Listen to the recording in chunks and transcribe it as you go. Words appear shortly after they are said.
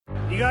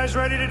You guys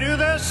ready to do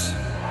this?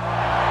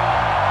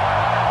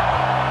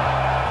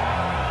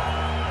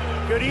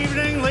 Good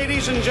evening,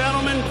 ladies and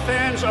gentlemen,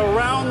 fans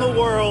around the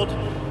world.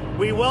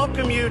 We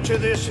welcome you to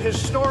this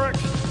historic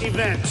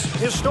event.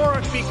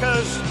 Historic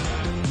because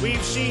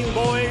we've seen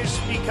boys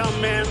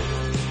become men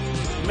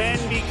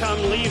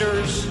become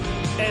leaders,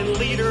 and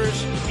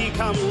leaders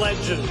become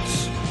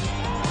legends.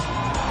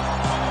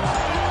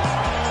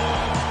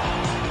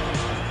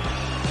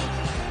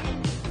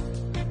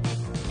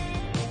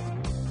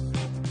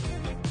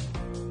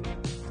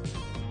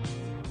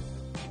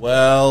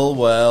 Well.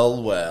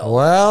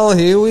 Well,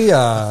 here we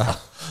are.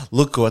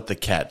 Look what the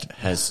cat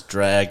has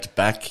dragged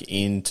back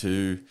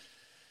into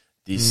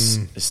this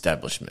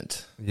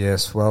establishment.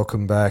 Yes,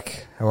 welcome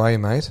back. How are you,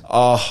 mate?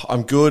 Oh,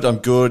 I'm good.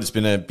 It's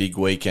been a big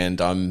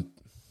weekend. I'm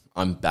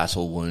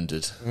battle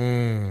wounded.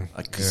 Everyone's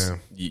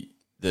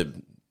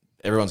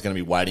going to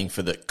be waiting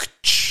for the.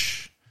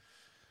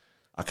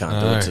 I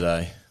can't do it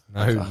today.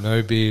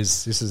 No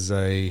beers. This is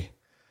a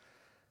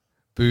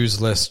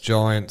Booze-less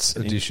Giants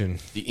edition.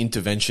 The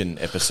intervention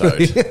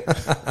episode.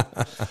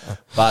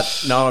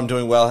 But no, I'm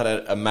doing well. Had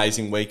an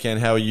amazing weekend.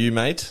 How are you,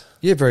 mate?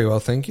 Yeah, very well,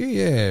 thank you.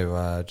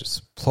 Yeah,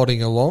 just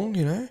plodding along,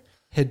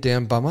 head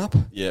down, bum up.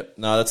 Yep.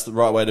 No, that's the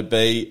right way to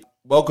be.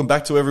 Welcome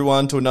back to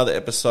everyone to another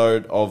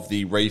episode of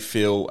The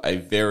Refill, a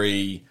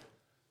very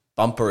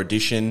bumper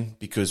edition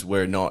because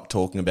we're not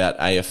talking about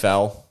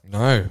AFL.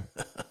 No.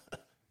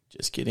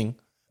 Just kidding.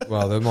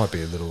 Well, there might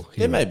be a little.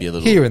 There may be a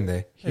little here and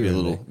there. Maybe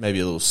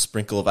a little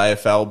sprinkle of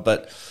AFL,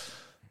 but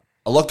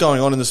a lot going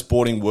on in the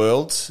sporting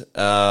world.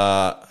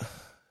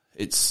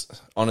 It's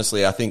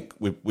honestly, I think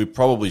we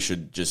probably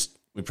should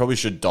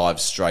dive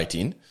straight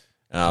in.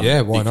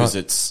 Why because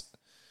not? It's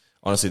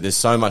honestly there's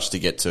so much to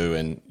get to,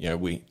 and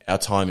our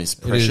time is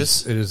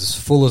precious. It is as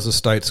full as a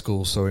state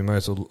school, so we may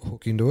as well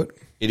hook into it.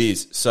 It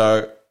is.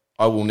 So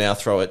I will now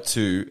throw it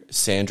to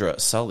Sandra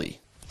Sully.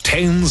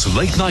 10's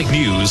Late Night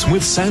News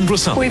with Sandra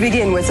Sully. We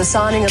begin with the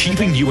signing of...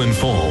 Keeping you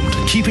informed,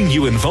 keeping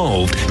you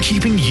involved,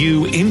 keeping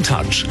you in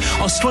touch.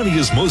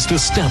 Australia's most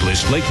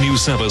established late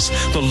news service,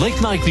 the Late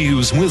Night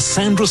News with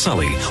Sandra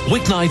Sully.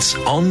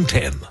 Weeknights on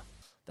 10.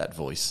 That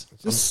voice.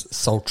 Just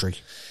sultry.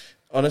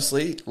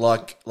 Honestly,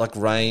 like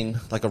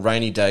rain, like a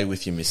rainy day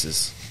with your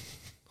missus.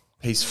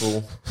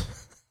 Peaceful,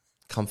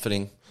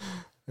 comforting.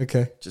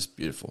 Okay. Just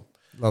beautiful.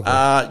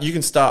 Lovely. You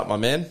can start, my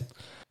man.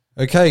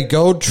 Okay,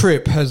 Gold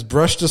Trip has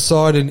brushed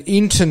aside an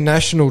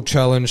international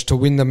challenge to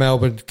win the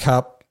Melbourne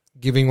Cup,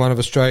 giving one of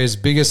Australia's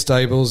biggest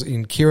stables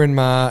in Kieran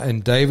Maher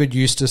and David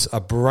Eustace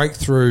a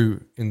breakthrough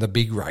in the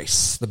big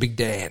race, the big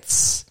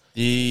dance.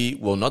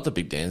 Not the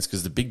big dance,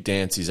 because the big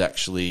dance is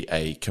actually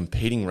a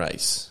competing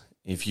race.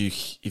 If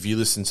you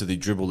listen to the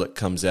dribble that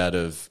comes out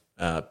of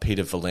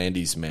Peter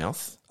Volandi's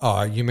mouth.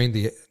 Oh, you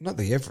mean not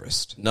the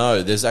Everest?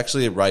 No, there's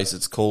actually a race.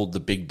 It's called the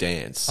Big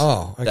Dance.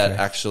 Oh, okay. That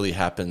actually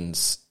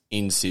happens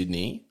in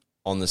Sydney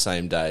on the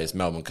same day as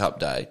Melbourne Cup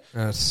Day.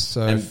 Fair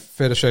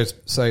to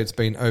say it's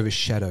been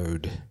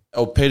overshadowed.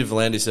 Oh, Peter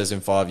Volandi says in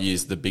 5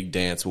 years the Big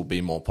Dance will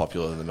be more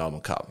popular than the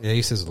Melbourne Cup. Yeah,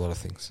 he says a lot of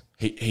things.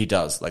 He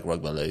does, like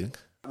rugby league.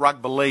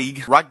 Rugby league.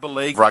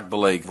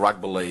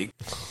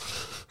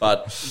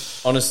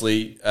 But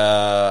honestly,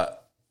 I'm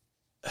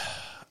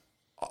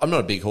not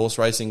a big horse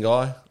racing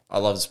guy. I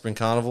love the Spring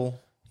Carnival.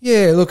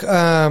 Yeah, look,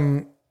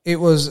 it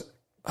was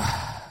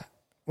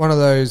one of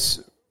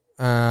those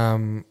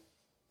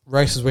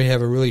races where you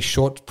have a really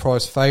short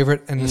price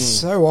favourite, and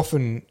so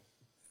often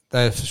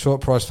they're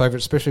short price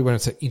favourite, especially when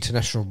it's an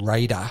international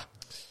raider.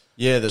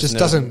 Yeah,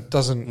 doesn't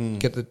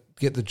get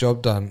the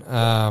job done.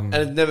 And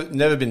it's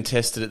never been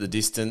tested at the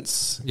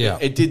distance. Yeah,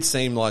 it did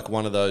seem like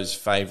one of those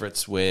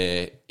favourites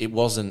where it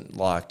wasn't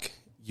like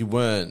you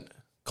weren't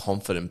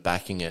confident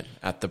backing it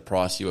at the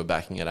price you were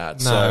backing it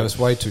at. No, it was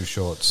way too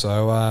short.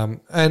 So,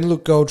 and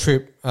look, Gold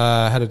Trip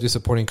had a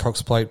disappointing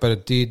Cox Plate, but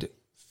it did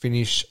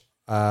finish.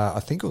 I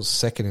think it was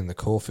second in the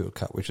Caulfield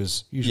Cup, which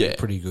is usually a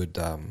pretty good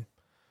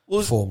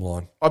form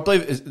line. I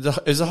believe it's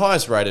the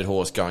highest rated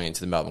horse going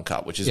into the Melbourne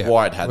Cup, which is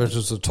why it had which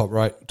is the top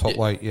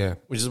weight. Yeah,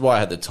 which is why I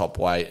had the top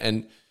weight.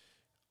 And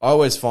I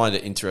always find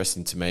it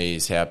interesting to me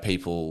is how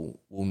people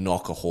will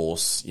knock a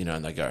horse,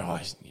 and they go, "Oh,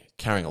 he's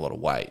carrying a lot of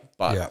weight,"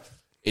 but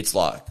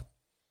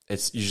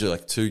it's usually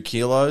like 2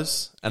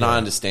 kilos, and I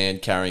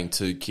understand carrying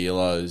 2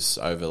 kilos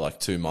over like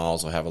 2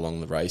 miles or however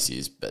long the race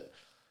is, but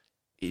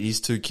it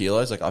is 2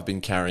 kilos. Like I've been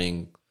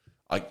carrying,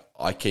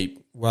 I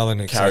keep well in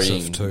excess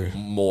carrying of 2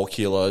 more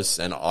kilos,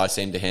 and I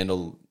seem to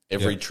handle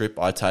every trip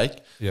I take.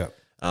 Yeah,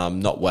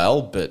 not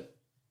well, but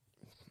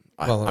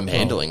I'm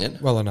handling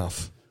it well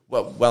enough.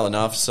 Well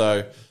enough.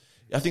 So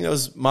I think that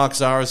was Mark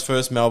Zara's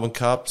first Melbourne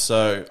Cup.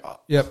 So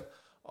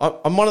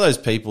I'm one of those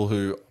people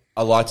who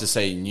I like to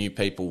see new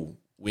people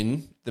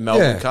win the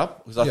Melbourne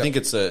Cup because I think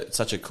it's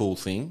such a cool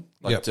thing,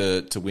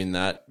 to win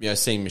that.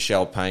 Seeing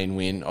Michelle Payne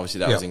win, obviously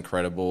that was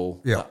incredible.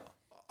 Yeah.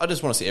 I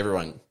just want to see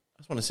everyone. I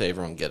just want to see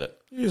everyone get it.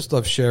 You just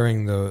love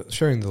sharing the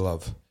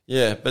love.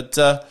 Yeah, but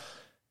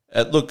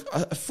look,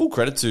 full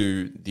credit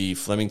to the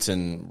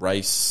Flemington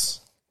Race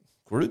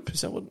Group.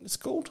 Is that what it's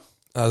called?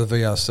 The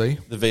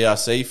VRC. The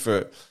VRC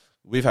for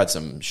we've had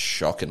some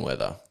shocking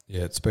weather.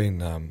 Yeah, it's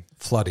been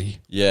floody.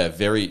 Yeah,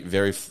 very,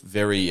 very,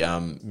 very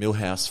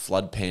Millhouse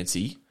flood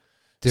pantsy.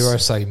 Dare I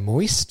say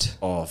moist?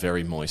 Oh,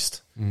 very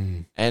moist.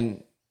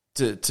 And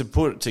to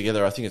put it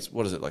together, I think it's,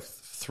 what is it, like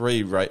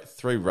three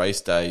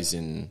race days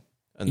in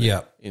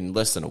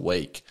less than a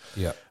week.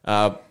 Yeah.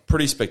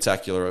 Pretty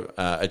spectacular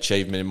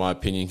achievement, in my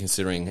opinion,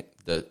 considering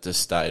the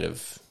state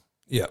of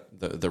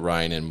the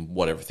rain and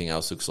what everything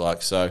else looks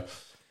like. So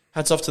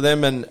hats off to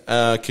them, and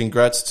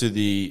congrats to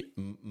the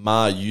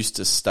Ma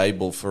Eustace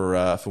stable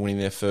for winning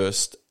their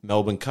first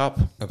Melbourne Cup.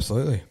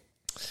 Absolutely.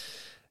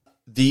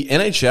 The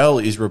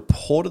NHL is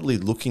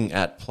reportedly looking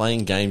at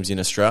playing games in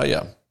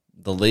Australia.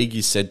 The league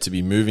is said to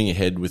be moving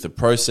ahead with a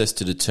process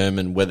to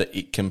determine whether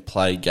it can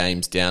play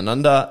games down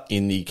under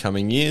in the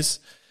coming years.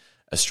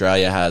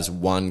 Australia has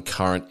one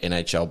current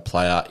NHL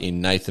player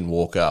in Nathan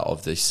Walker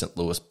of the St.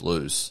 Louis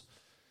Blues.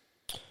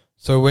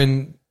 So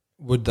when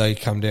would they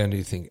come down, do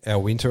you think? Our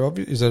winter,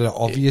 is it an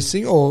obvious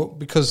thing? Or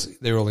because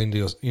they're all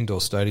indoor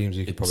stadiums,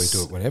 you could probably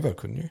do it whenever,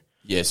 couldn't you?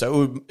 Yeah,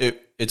 so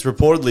it's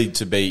reportedly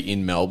to be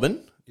in Melbourne,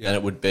 and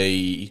it would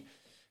be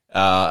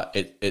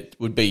it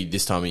would be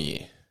this time of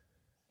year.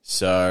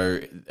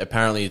 So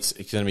apparently it's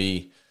going to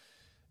be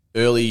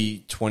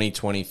early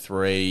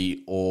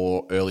 2023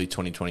 or early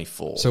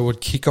 2024. So it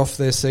would kick off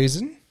their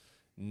season?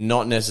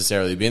 Not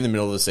necessarily. It'd be in the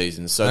middle of the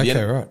season. So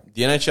right.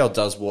 The NHL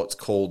does what's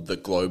called the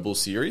Global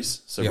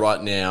Series. So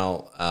right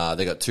now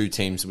they got two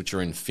teams which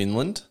are in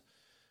Finland.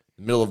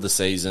 The middle of the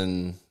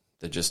season,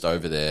 they're just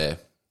over there.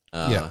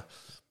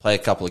 Play a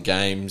couple of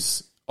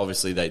games.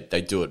 Obviously,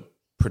 they do it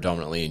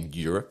predominantly in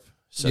Europe.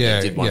 So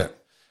they did one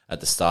at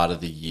the start of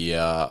the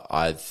year.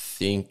 I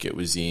think it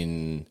was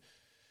in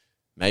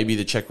maybe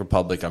the Czech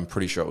Republic. I'm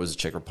pretty sure it was the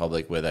Czech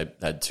Republic where they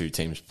had two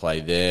teams play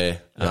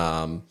there.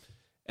 Yep.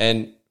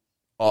 And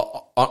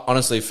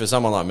honestly, for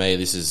someone like me,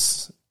 this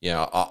is,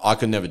 I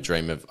could never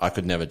dream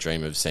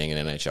of seeing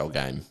an NHL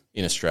game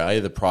in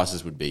Australia. The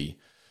prices would be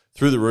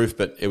through the roof,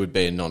 but it would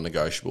be a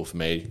non-negotiable for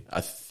me.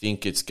 I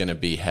think it's going to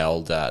be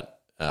held at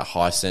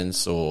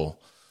Hisense or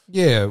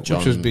which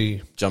would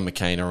be John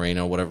McCain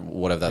Arena,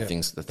 whatever that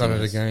thing's. Done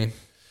it again.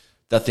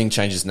 That thing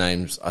changes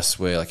names, I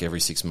swear, like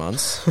every 6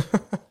 months.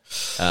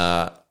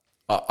 I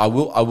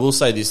will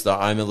say this though,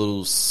 I'm a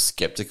little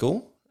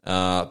skeptical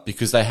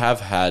because they have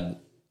had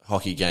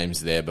hockey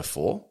games there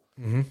before,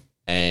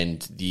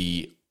 and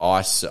the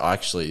ice.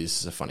 Actually,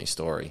 this is a funny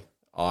story.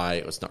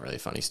 It's not really a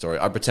funny story.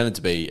 I pretended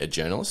to be a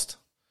journalist.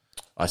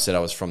 I said I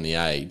was from The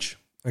Age.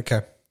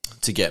 Okay.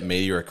 To get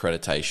media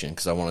accreditation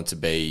because I wanted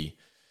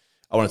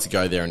to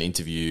go there and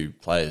interview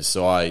players.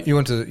 So you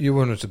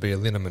wanted to be a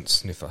liniment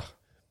sniffer.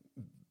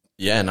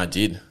 Yeah, and I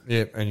did.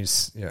 Yeah, and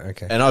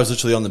okay. And I was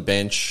literally on the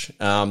bench.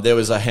 There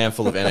was a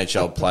handful of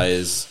NHL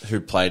players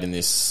who played in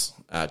this.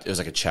 It was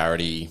like a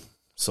charity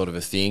sort of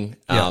a thing.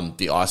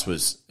 The ice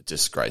was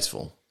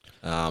disgraceful.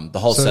 The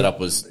whole setup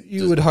was...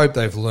 You would hope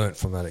they've learnt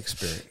from that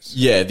experience.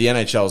 Yeah, the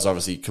NHL is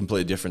obviously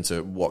completely different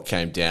to what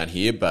came down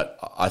here, but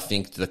I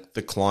think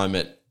the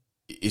climate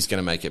is going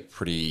to make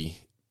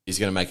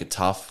it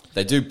tough.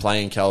 They do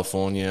play in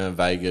California,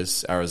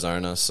 Vegas,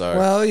 Arizona. So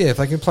well, yeah, if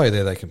they can play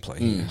there, they can play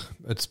here.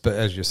 But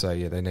as you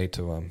say, they need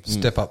to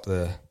step up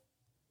the.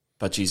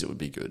 But geez, it would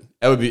be good.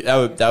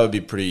 That'd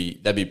be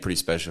pretty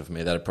special for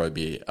me. That'd probably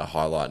be a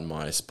highlight in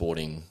my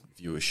sporting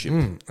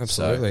viewership.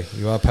 Absolutely,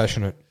 you are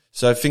passionate.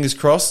 So fingers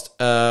crossed,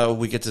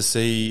 we get to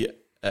see.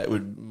 It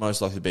would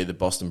most likely be the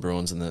Boston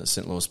Bruins and the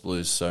St. Louis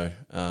Blues. So.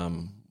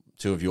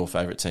 Two of your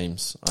favourite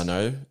teams, I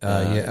know.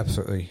 Yeah,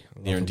 absolutely.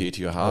 Near and dear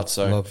to your heart.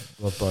 Love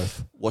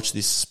both. Watch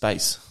this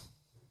space.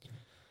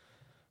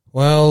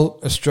 Well,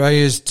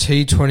 Australia's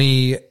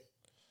T20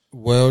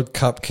 World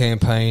Cup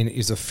campaign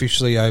is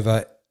officially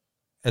over.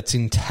 It's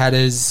in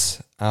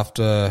tatters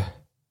after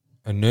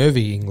a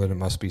nervy England, it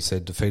must be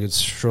said, defeated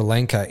Sri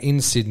Lanka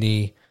in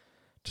Sydney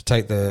to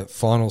take the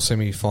final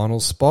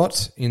semi-final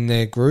spot in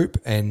their group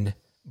and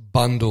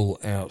bundle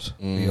out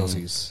the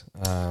Aussies.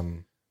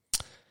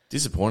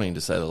 Disappointing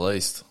to say the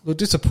least. Look,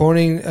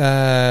 disappointing,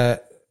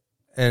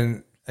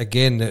 and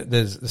again,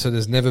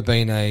 there's never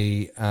been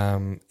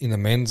in the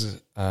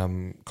men's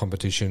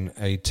competition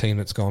a team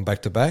that's gone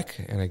back to back,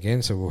 and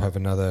again, so we'll have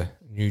another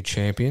new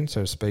champion,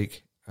 so to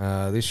speak,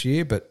 this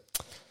year. But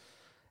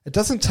it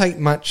doesn't take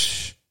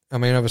much. I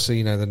mean,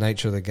 obviously, the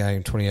nature of the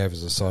game, 20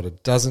 overs aside,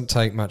 it doesn't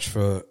take much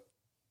for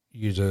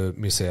you to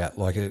miss out.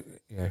 Like it,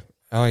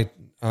 only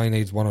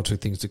needs one or two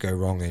things to go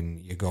wrong,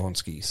 and you're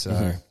gonski.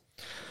 So.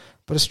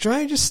 But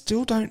Australia just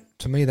still don't,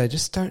 to me, they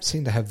just don't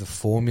seem to have the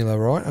formula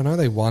right. I know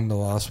they won the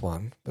last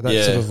one, but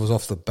that sort of was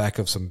off the back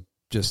of some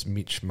just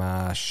Mitch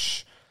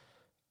Marsh,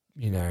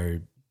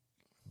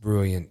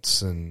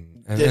 brilliance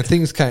and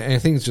things came,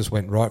 and things just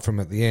went right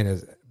from at the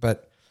end.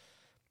 But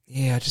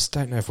yeah, I just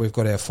don't know if we've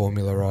got our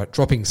formula right.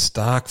 Dropping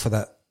Stark for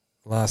that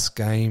last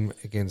game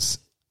against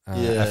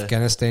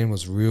Afghanistan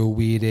was real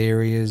weird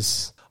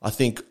areas. I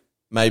think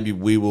maybe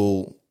we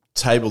will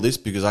table this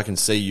because I can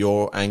see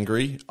you're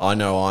angry. I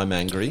know I'm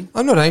angry.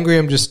 I'm not angry.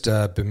 I'm just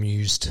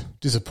bemused,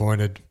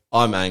 disappointed.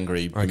 I'm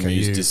angry,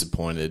 bemused,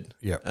 disappointed.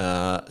 Yep.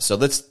 So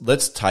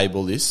let's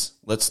table this.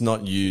 Let's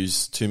not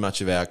use too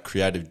much of our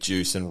creative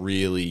juice and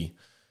really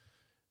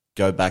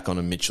go back on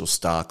a Mitchell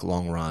Starc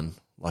long run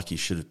like he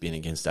should have been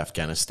against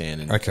Afghanistan.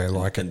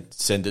 And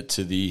send it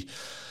to the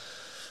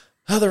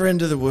other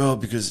end of the world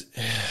because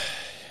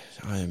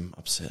I am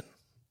upset.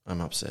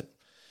 I'm upset.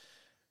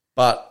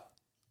 But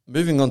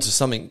moving on to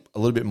something a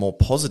little bit more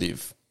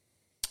positive.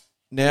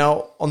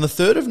 Now, on the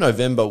 3rd of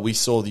November, we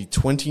saw the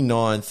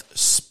 29th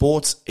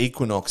sports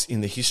equinox in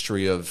the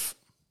history of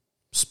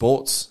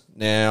sports.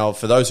 Now,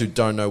 for those who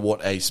don't know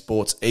what a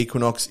sports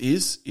equinox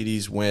is, it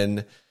is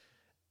when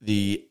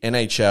the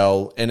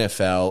NHL,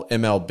 NFL,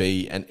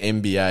 MLB, and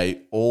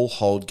NBA all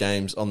hold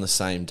games on the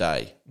same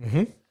day.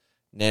 Mm-hmm.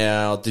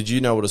 Now, did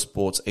you know what a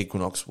sports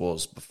equinox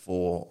was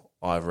before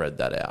I read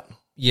that out?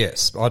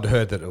 Yes, I'd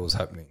heard that it was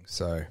happening.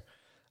 So,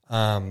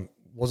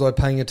 was I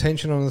paying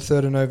attention on the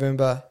 3rd of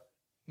November?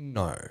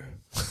 No.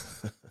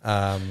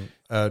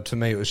 To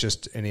me, it was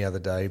just any other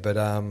day. But,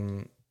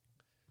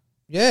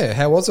 yeah,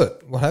 how was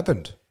it? What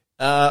happened?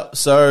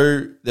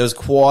 So there was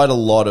quite a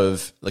lot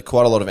of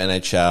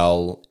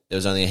NHL. There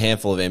was only a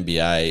handful of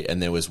NBA,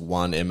 and there was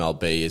one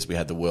MLB as we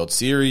had the World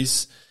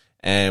Series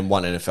and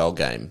one NFL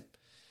game.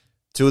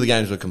 2 of the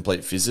games were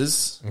complete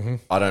fizzes. Mm-hmm.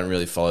 I don't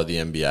really follow the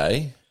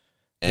NBA.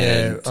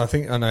 And I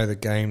think I know the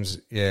games.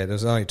 Yeah,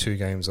 there's only 2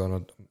 games on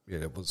it. Yeah,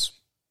 it was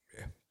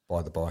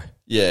by the by.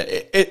 Yeah,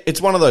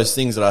 it's one of those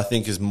things that I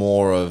think is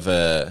more of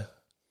a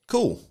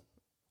cool.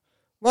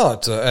 Well,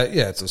 it's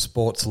a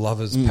sports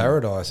lover's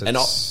paradise.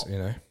 It's,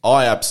 and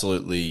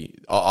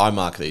I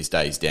mark these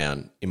days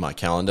down in my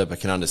calendar, but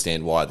can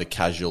understand why the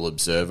casual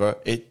observer.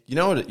 You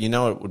know what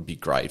it would be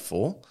great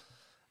for?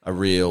 A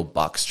real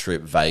Bucks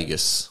trip,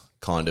 Vegas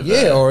kind of.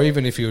 Yeah, or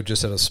even if you were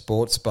just at a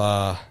sports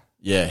bar.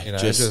 Yeah,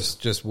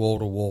 just wall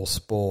to wall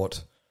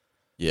sport.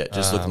 Yeah,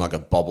 just looking like a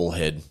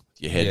bobblehead.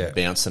 Your head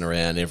bouncing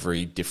around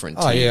every different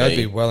TV. Oh yeah, I'd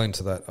be well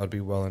into that.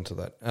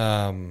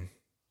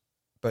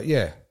 But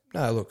yeah,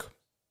 no, look.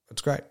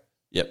 It's great.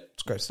 Yep,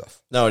 it's great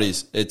stuff. No, it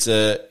is. It's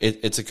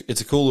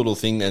a cool little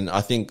thing, and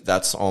I think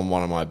that's on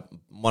one of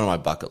my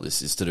bucket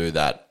lists is to do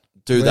that.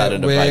 That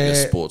in a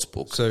Vegas sports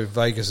book. So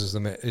Vegas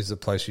is the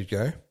place you'd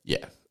go.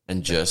 Yeah,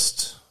 and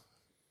just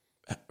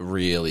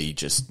really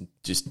just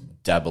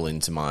dabble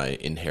into my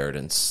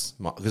inheritance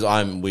because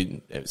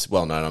it's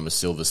well known I'm a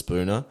silver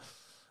spooner,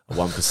 a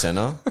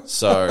 1%er.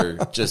 So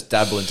just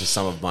dabble into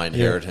some of my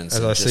inheritance.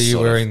 As I see you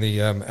wearing the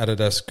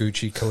Adidas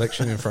Gucci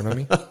collection in front of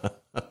me.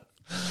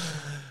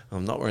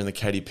 I'm not wearing the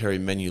Katy Perry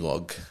menu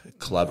log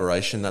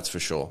collaboration, that's for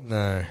sure.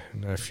 No,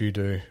 few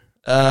do.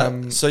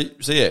 So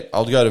yeah,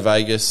 I'll go to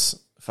Vegas.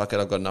 Fuck it,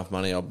 I've got enough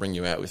money. I'll bring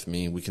you out with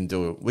me.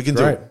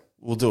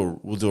 We'll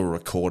do a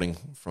recording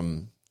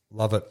from.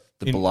 Love it.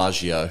 The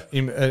Buhagiar.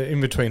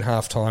 In between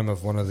half time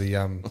of one of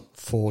the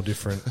 4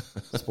 different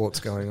sports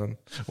going on.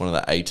 One of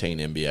the 18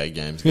 NBA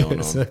games going on.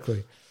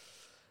 Exactly.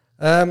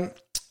 The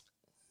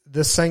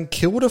St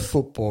Kilda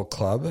Football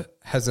Club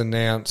has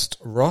announced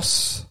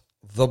Ross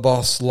the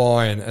Boss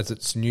Lyon as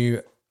its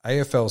new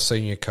AFL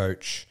senior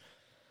coach.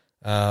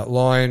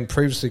 Lyon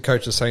previously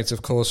coached the Saints,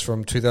 of course,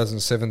 from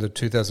 2007 to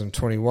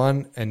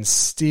 2021 and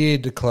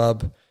steered the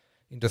club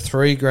into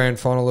 3 grand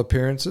final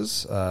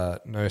appearances.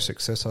 No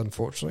success,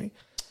 unfortunately.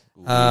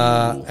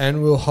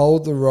 And will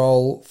hold the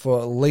role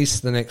for at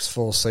least the next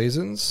 4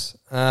 seasons.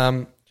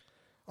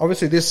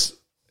 Obviously, this,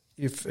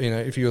 if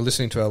you were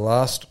listening to our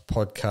last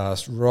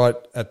podcast, right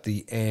at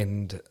the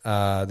end,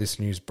 this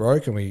news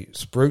broke and we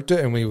spruiked it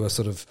and we were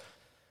sort of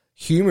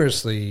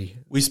humorously...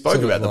 We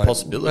spoke about the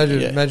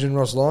possibility. Imagine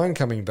Ross Lyon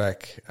coming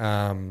back,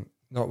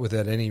 not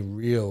without any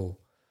real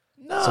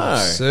sort of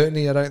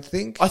certainty, I don't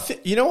think.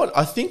 You know what?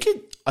 I think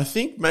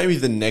maybe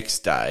the next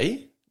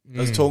day... I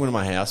was talking to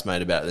my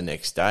housemate about it the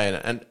next day,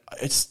 and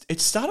it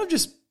started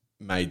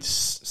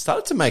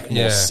to make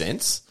more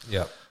sense.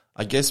 Yeah,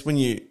 I guess when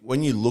you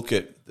look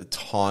at the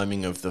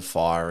timing of the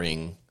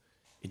firing,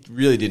 it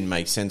really didn't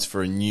make sense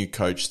for a new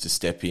coach to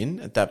step in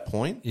at that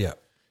point. Yeah,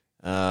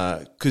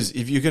 because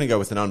if you're going to go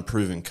with an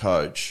unproven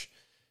coach,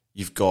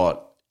 you've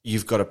got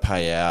to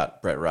pay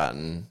out Brett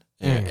Ratton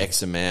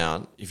X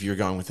amount. If you're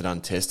going with an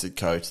untested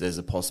coach, there's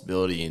a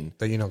possibility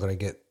that you're not going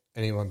to get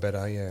anyone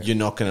better. Yeah, you're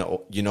not going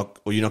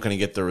to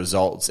get the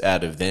results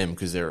out of them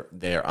because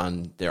they're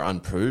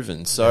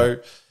unproven. So,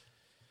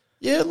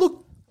 yeah,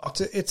 look,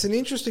 it's an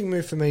interesting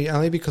move for me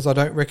only because I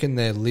don't reckon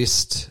their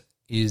list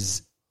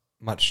is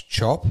much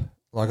chop.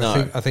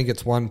 I think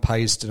it's one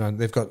paced and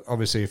they've got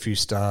obviously a few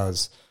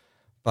stars,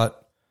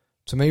 but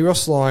to me,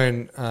 Ross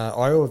Lyon,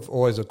 I have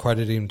always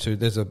equated him to.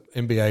 There's an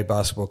NBA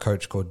basketball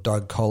coach called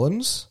Doug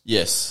Collins.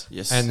 Yes,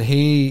 and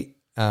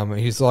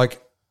he's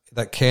like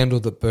that candle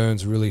that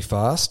burns really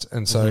fast.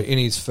 And so in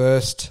his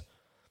first,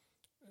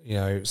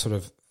 sort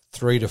of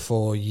 3 to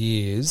 4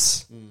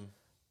 years,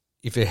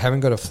 if you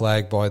haven't got a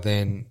flag by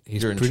then,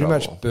 he's pretty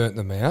much burnt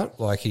them out.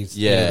 Like he's,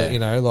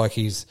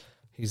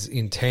 he's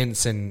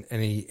intense and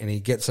he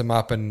gets them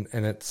up and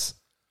it's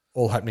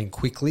all happening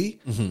quickly.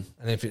 And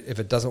if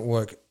it doesn't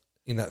work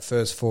in that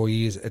first 4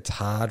 years, it's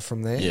hard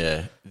from there.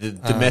 Yeah,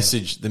 the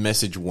message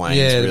wanes.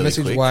 Yeah, really the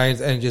message quick.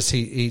 wanes, and just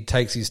he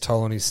takes his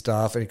toll on his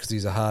staff because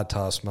he's a hard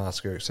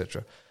taskmaster,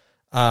 etc.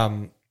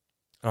 And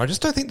I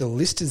just don't think the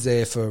list is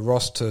there for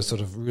Ross to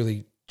sort of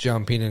really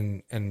jump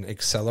in and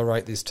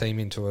accelerate this team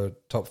into a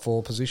top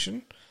 4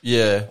 position.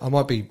 Yeah, I'm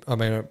happy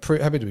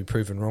to be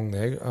proven wrong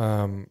there.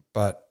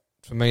 But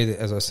for me,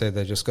 as I said,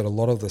 they just got a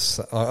lot of this.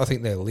 I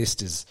think their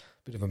list is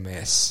a bit of a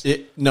mess.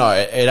 It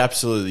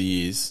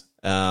absolutely is.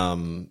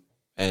 And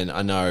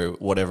I know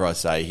whatever I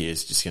say here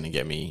is just going to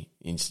get me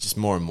into just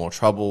more and more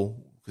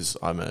trouble because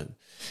I'm an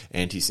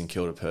anti-St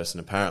Kilda person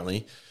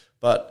apparently.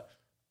 But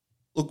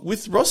look,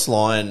 with Ross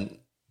Lyon,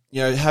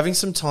 having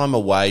some time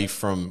away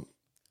from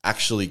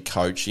actually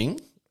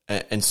coaching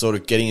and sort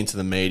of getting into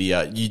the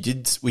media,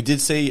 we did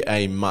see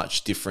a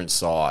much different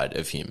side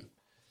of him.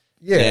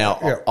 Yeah.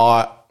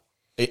 Now,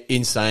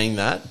 in saying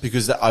that,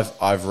 because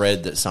I've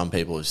read that some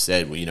people have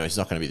said, well, he's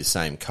not going to be the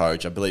same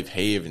coach. I believe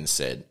he even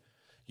said,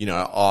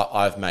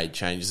 I've made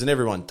changes, and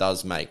everyone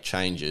does make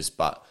changes,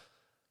 but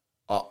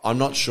I'm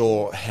not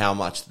sure how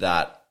much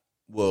that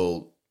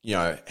will,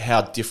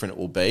 how different it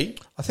will be.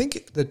 I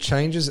think the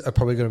changes are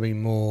probably going to be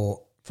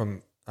more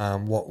from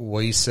what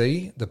we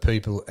see, the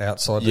people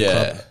outside the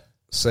club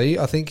see.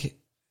 I think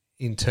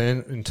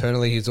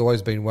internally he's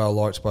always been well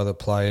liked by the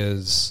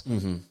players.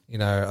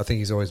 Mm-hmm. I think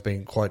he's always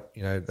been quite,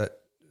 that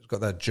got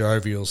that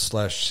jovial /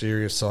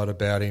 serious side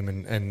about him,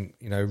 and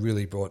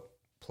really brought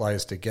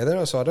players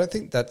together. So I don't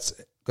think that's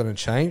going to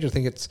change. I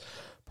think it's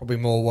probably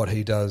more what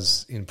he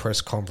does in press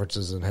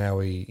conferences and how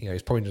he,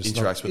 he's probably just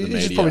interacts with the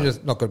media. He's probably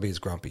just not going to be as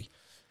grumpy.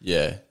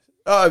 Yeah.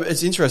 Oh,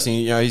 it's interesting.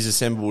 He's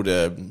assembled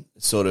a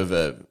sort of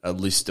a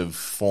list of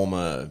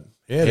former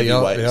the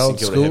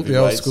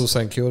old school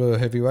St Kilda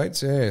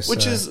heavyweights. Yeah,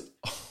 which is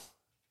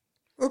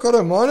look, I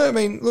don't mind it. I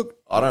mean, look,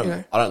 I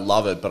don't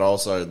love it, but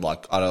also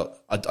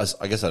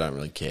I guess I don't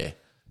really care.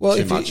 Well,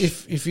 too much.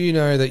 if you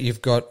know that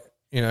you've got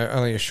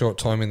only a short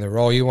time in the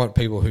role, you want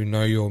people who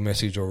know your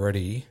message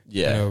already.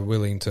 Yeah,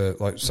 willing to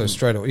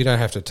straight away. You don't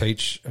have to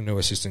teach a new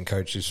assistant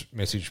coach this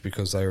message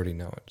because they already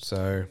know it.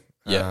 So.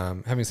 Yeah.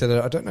 Having said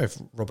that, I don't know if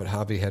Robert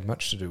Harvey had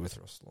much to do with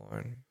Ross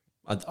Lyon.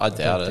 I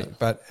doubt it.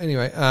 But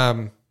anyway,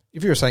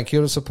 if you're a St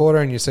Kilda supporter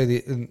and you see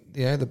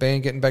the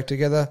band getting back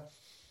together,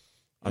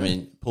 I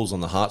mean, pulls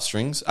on the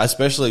heartstrings,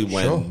 especially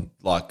when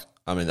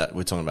that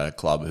we're talking about a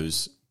club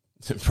who's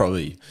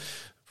probably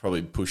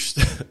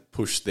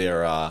pushed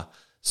their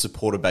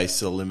supporter base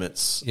to the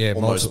limits. Yeah,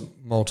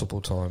 multiple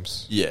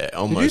times. Yeah,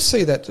 almost. Did you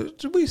see that?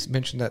 Did we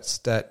mention that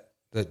stat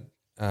that?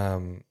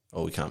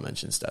 Well, we can't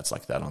mention stats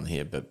like that on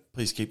here, but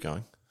please keep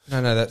going.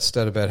 No, that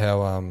stat about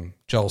how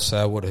Joel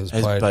Selwood has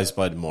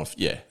played more,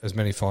 as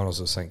many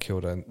finals as St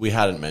Kilda. We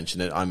hadn't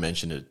mentioned it. I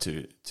mentioned it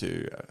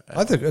to.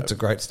 I think it's a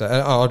great stat.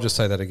 I'll just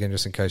say that again,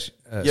 just in case.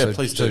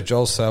 Please do. So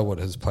Joel Selwood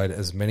has played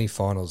as many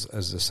finals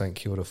as the St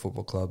Kilda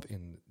Football Club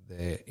in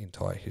their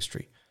entire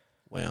history.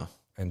 Wow!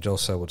 And Joel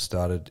Selwood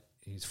started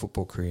his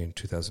football career in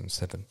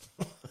 2007.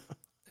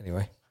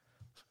 Anyway,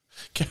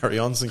 carry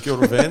on, St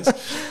Kilda fans.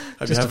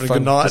 Hope you're having a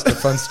good night. Just a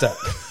fun stat.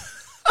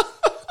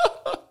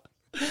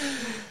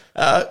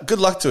 Good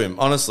luck to him,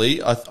 honestly.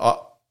 Good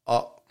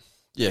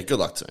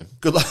luck to him.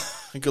 Good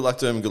luck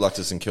to him, and good luck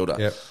to St Kilda.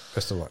 Yep,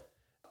 best of luck.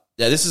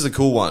 Yeah, this is a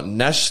cool one.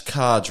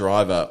 NASCAR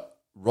driver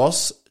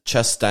Ross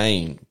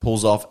Chastain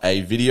pulls off a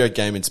video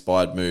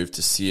game-inspired move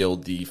to seal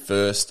the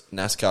first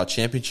NASCAR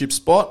championship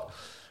spot,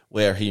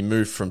 where he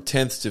moved from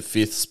 10th to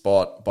 5th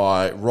spot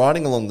by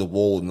riding along the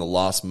wall in the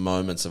last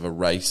moments of a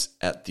race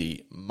at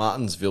the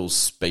Martinsville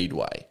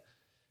Speedway.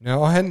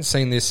 Now, I hadn't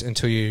seen this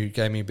until you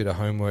gave me a bit of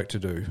homework to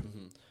do. Mm-hmm.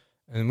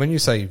 And when you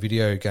say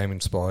video game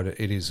inspired,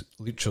 it is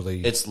literally...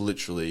 It's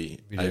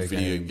literally a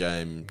video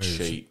game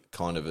cheat,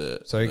 kind of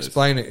a... So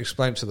explain it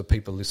to the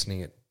people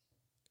listening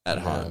at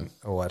home.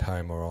 Or at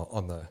home, or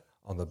on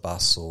the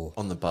bus, or...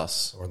 On the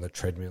bus. Or on the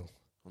treadmill.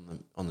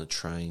 On the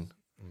train.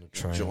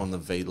 On the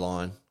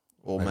V-line.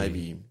 Or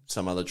maybe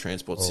some other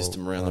transport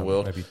system around the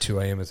world. Maybe 2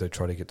 a.m. as they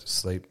try to get to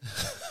sleep.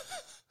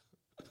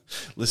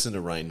 Listen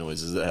to rain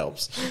noises, it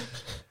helps.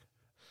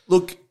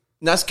 Look,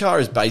 NASCAR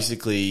is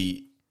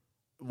basically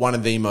one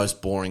of the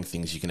most boring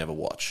things you can ever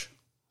watch.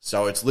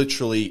 So it's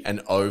literally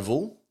an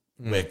oval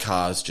where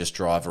cars just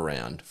drive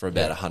around for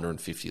about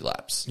 150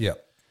 laps. Yeah.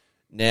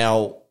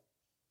 Now,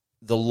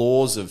 the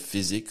laws of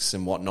physics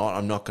and whatnot,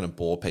 I'm not going to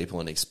bore people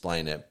and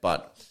explain it,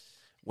 but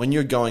when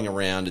you're going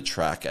around a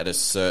track at a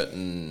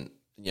certain,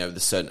 with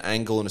a certain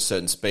angle and a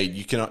certain speed,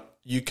 you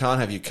can't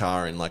have your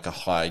car in like a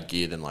higher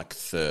gear than like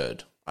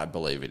third, I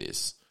believe it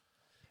is.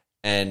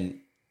 And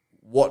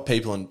what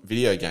people in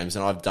video games,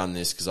 and I've done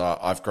this because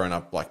I've grown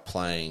up like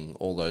playing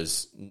all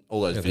those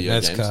video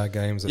games. NASCAR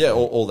games.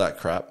 All that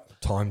crap.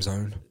 Time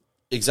zone.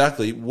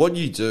 Exactly. What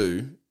you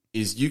do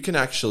is you can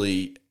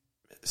actually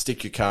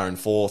stick your car in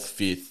 4th,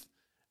 5th,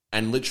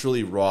 and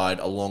literally ride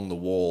along the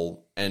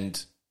wall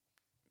and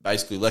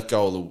basically let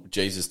go of the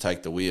Jesus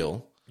take the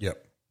wheel.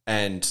 Yep.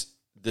 And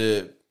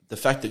the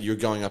fact that you're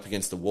going up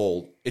against the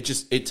wall,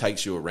 it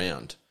takes you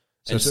around.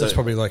 So it's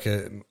probably like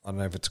I don't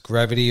know if it's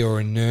gravity or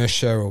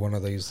inertia or one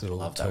of these little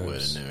love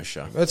terms. that word,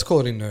 inertia. Let's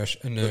call it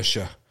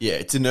inertia. Yeah,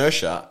 it's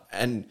inertia,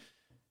 and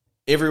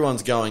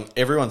everyone's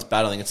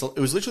battling. It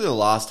was literally the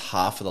last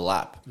half of the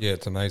lap. Yeah,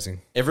 it's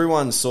amazing.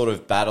 Everyone's sort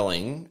of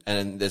battling,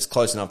 and there's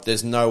close enough.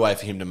 There's no way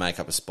for him to make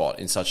up a spot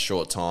in such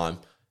short time.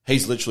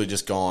 He's literally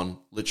just gone,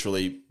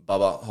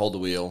 Bubba, hold the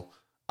wheel,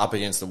 up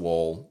against the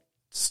wall,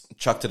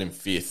 chucked it in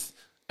fifth,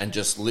 and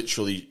just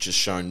literally just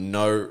shown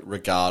no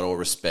regard or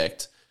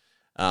respect.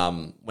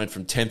 Went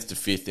from 10th to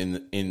 5th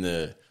in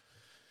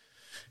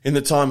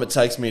the time it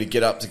takes me to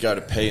get up to go to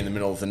pee in the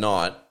middle of the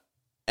night,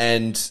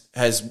 and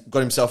has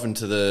got himself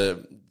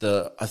into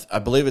I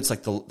believe it's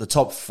like the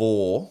top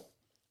 4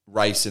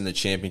 race in the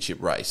championship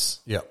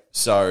race. Yeah.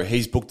 So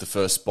he's booked the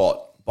first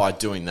spot by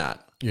doing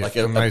that. Yeah, like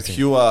a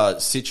pure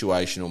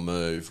situational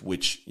move,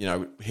 which,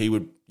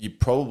 you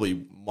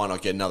probably might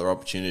not get another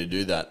opportunity to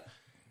do that.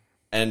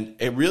 And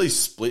it really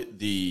split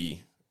the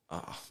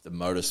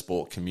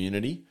motorsport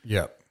community.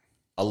 Yeah.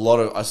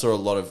 I saw a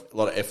lot of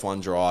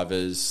F1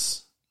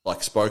 drivers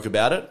spoke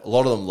about it. A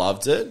lot of them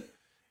loved it,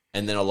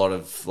 and then a lot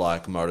of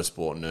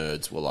motorsport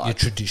nerds were like, "You're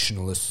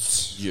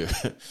traditionalists." Yeah,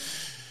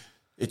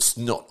 it's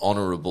not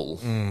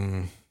honourable.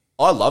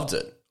 I loved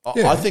it.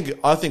 Yeah. I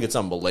think it's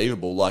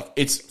unbelievable.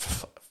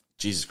 It's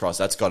Jesus Christ.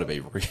 That's got to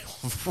be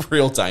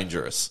real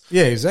dangerous.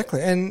 Yeah,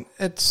 exactly. And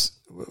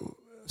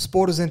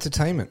sport is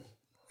entertainment.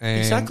 And,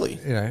 exactly.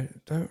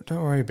 Don't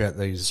worry about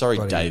these. Sorry,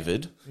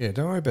 David. Yeah,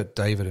 don't worry about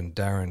David and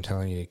Darren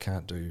telling you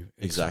can't do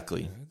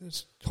exactly.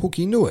 Just hook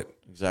into it.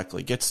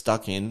 Exactly. Get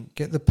stuck in.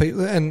 Get the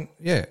people, and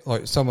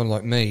like someone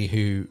like me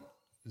who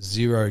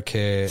zero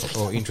care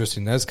or interest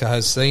in NASCAR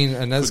has seen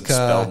a NASCAR. Couldn't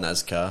spell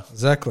NASCAR.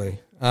 Exactly.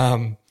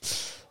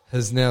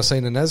 Has now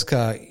seen a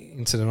NASCAR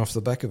incident off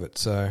the back of it.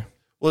 So,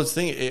 well, it's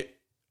the thing.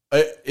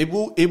 It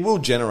will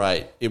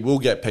generate. It will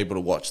get people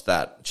to watch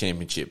that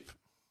championship.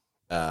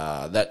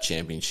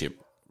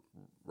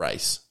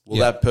 Race. Will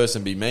that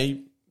person be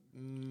me?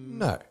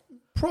 No.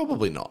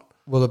 Probably not.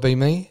 Will it be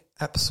me?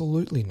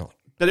 Absolutely not.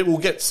 But it will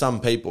get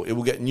some people. It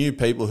will get new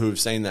people who have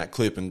seen that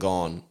clip and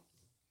gone,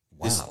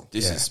 wow.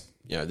 This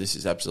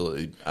is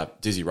absolutely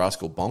Dizzy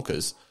Rascal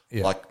bonkers.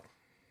 Yeah.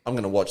 I'm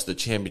going to watch the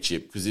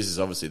championship because this is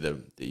obviously the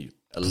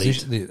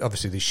elite.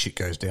 Obviously, this shit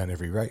goes down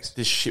every race.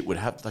 This shit would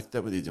have, that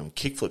where they're doing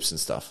kickflips and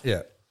stuff.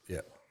 Yeah,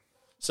 yeah.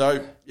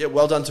 So, yeah,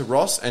 well done to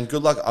Ross, and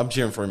good luck. I'm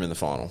cheering for him in the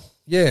final.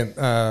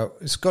 Yeah,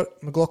 is Scott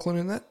McLaughlin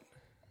in that?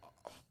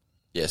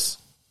 Yes.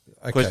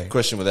 Okay.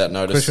 Question without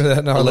notice. Question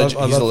without, no,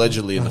 he's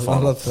allegedly in the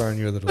final. I love throwing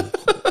you a little...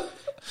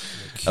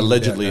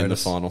 allegedly in the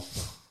final.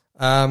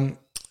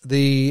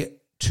 The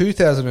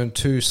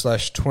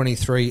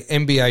 2002/23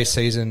 NBA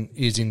season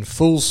is in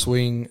full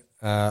swing.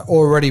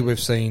 Already we've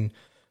seen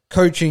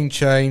coaching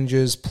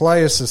changes,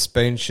 player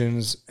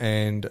suspensions,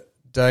 and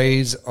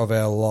days of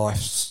our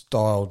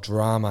lifestyle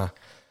drama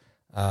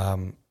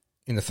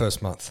in the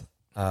first month,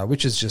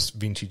 which is just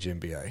vintage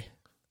NBA.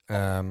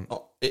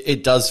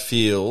 It does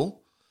feel,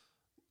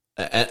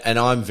 and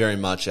I'm very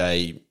much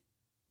just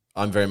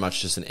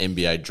an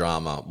NBA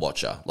drama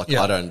watcher.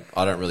 I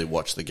don't really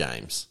watch the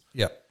games.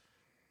 Yep.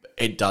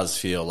 It does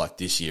feel like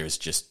this year has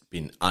just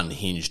been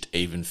unhinged,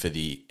 even for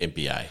the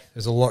NBA.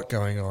 There's a lot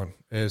going on.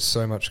 There's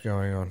so much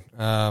going on.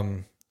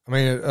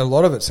 A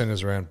lot of it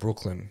centers around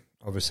Brooklyn,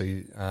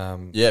 obviously.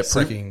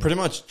 Pretty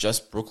much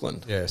just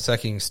Brooklyn. Yeah,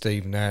 sacking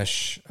Steve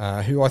Nash,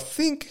 who I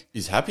think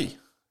is happy.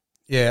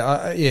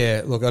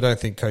 Yeah, Look, I don't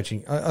think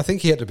coaching. I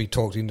think he had to be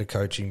talked into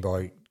coaching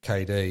by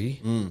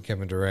KD,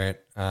 Kevin Durant,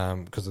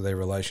 because of their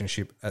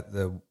relationship at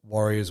the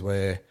Warriors,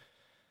 where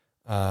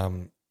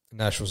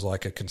Nash was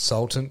like a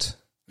consultant.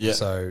 Yeah.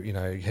 So he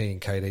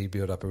and KD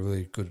built up a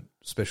really good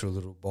special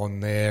little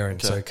bond there, and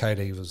so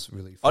KD was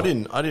really. I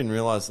didn't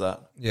realize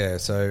that. Yeah.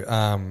 So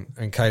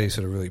and KD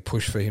sort of really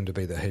pushed for him to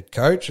be the head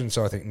coach, and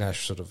so I think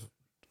Nash I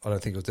don't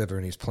think it was ever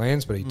in his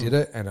plans, but he did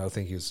it, and I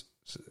think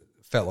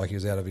felt like he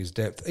was out of his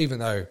depth, even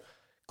though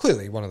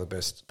clearly one of the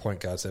best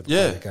point guards ever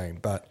played the game.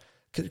 But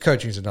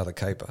coaching is another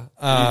caper.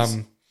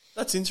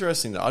 That's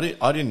interesting, though. I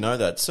didn't know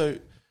that. So,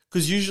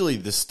 because usually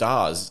the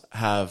stars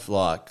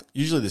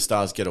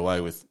get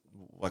away with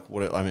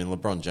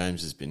LeBron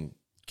James has been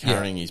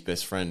carrying his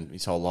best friend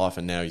his whole life,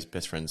 and now his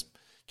best friend's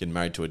getting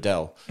married to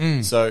Adele.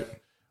 So,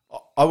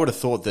 I would have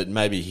thought that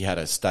maybe he had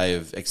a stay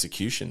of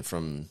execution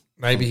from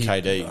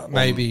KD.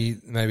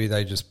 Maybe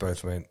they just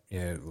both went,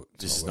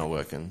 this is not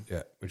working.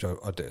 Yeah, which I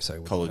dare say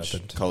would have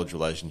happened. College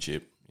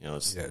relationship.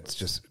 It's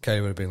just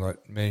KD would have been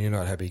like, man, you're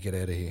not happy, get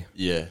out of here.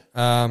 Yeah.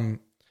 And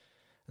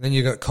then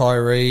you got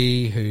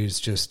Kyrie,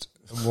 who's just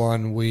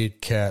one weird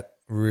cat,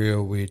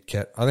 real weird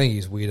cat. I think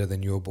he's weirder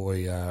than your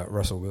boy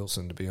Russell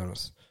Wilson, to be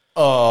honest.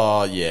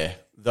 Oh yeah,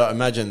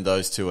 imagine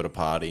those two at a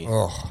party.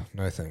 Oh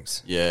no,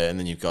 thanks. Yeah, and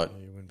then you've got got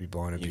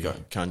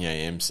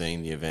Kanye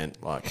emceeing the event.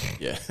 No,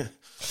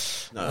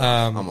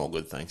 I'm all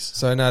good, thanks.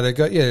 So no,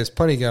 there's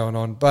plenty going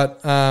on, but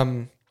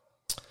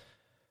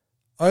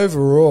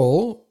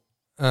overall,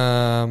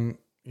 the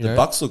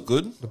Bucks look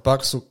good. The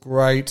Bucks look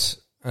great.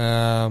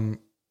 The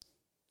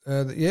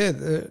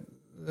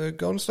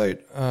Golden State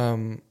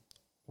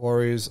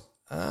Warriors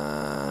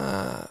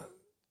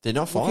They're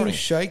not looking firing.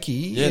 shaky.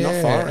 Yeah,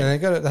 not firing.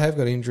 And they have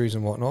got injuries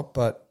and whatnot,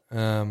 but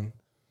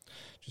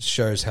just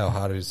shows how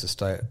hard it is to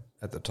stay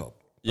at the top.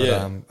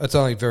 Yeah. But, it's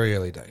only very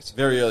early days.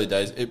 Very early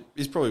days. It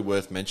is probably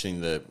worth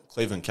mentioning the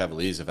Cleveland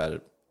Cavaliers have had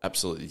an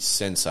absolutely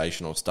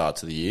sensational start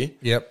to the year.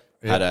 Yep.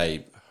 Had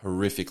a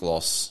horrific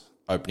loss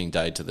opening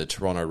day to the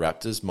Toronto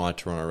Raptors, my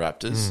Toronto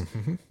Raptors,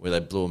 where they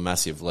blew a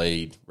massive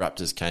lead.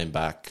 Raptors came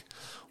back.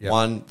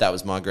 Won. That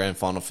was my grand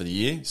final for the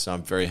year, so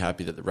I'm very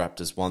happy that the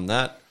Raptors won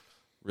that.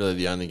 Really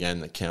the only game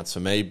that counts for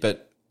me,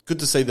 but good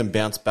to see them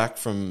bounce back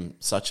from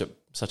such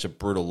a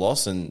brutal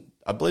loss, and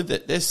I believe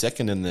that they're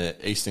second in the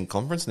Eastern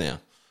Conference now.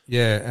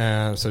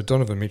 Yeah, so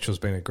Donovan Mitchell's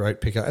been a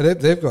great picker.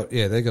 They've got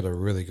a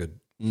really good,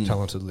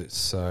 talented list.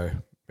 So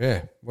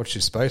yeah, watch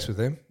your space with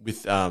them.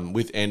 With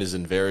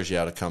Anderson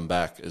Varejao to come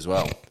back as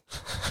well.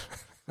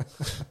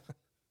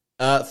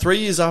 3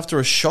 years after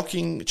a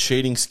shocking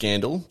cheating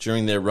scandal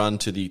during their run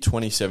to the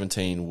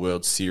 2017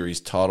 World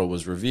Series title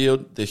was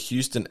revealed, the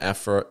Houston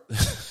Afro...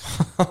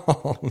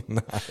 Oh,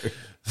 no.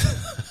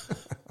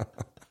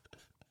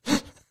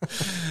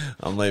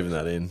 I'm leaving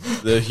that in.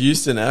 The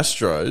Houston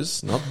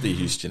Astros, not the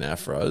Houston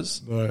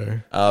Afros, No.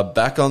 are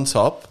back on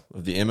top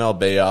of the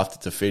MLB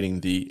after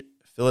defeating the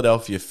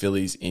Philadelphia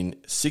Phillies in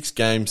 6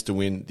 games to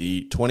win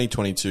the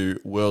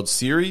 2022 World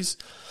Series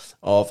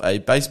of a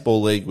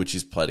baseball league which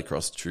is played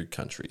across 2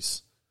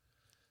 countries.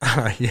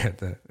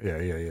 The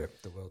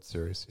World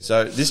Series. Yeah.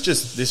 So this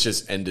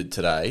just ended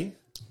today.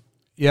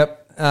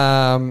 Yep.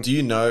 Do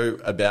you know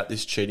about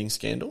this cheating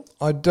scandal?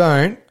 I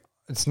don't.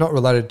 It's not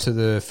related to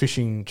the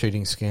fishing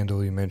cheating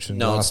scandal you mentioned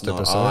No, last it's not.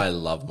 episode. I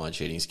love my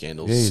cheating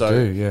scandals. Yeah, you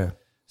do, yeah.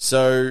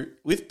 So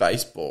with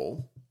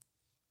baseball,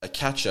 a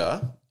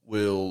catcher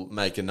will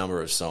make a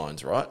number of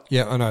signs, right?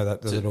 Yeah, I know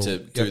that. To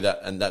do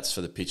that, and that's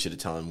for the pitcher to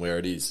tell him where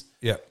it is.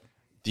 Yeah.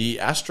 The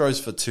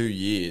Astros for 2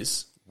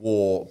 years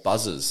wore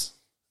buzzers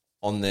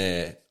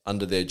under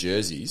their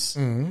jerseys,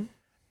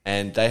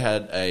 and they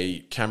had a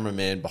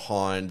cameraman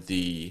behind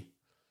the,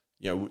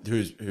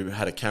 who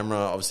had a camera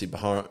obviously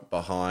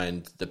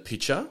behind the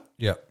pitcher.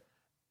 Yeah.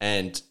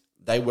 And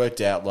they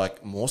worked out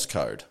like Morse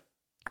code.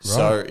 Right.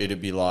 So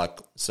it'd be like,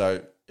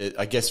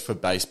 I guess for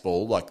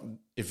baseball, like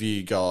if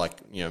you go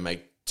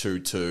make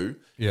 2-2,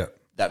 yeah,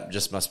 that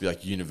just must be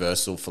like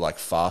universal for like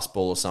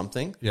fastball or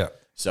something. Yeah.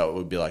 So it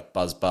would be like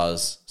buzz,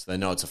 buzz. So they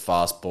know it's a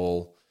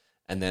fastball,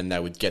 and then they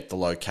would get the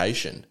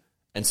location.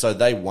 And so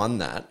they won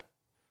that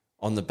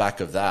on the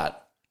back of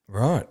that.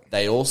 Right.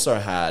 They also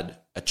had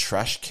a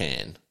trash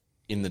can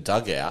in the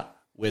dugout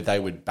where they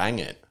would bang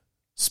it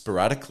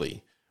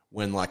sporadically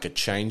when like a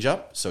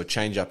change-up. So a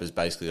change-up is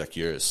basically like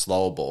your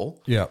slower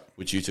ball, yeah,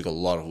 which you took a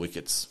lot of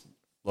wickets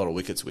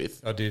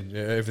with. I did.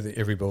 Yeah,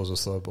 every ball's a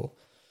slow ball.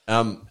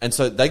 And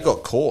so they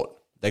got caught.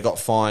 They got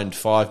fined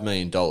 $5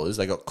 million.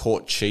 They got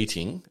caught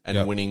cheating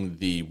and winning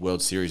the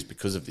World Series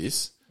because of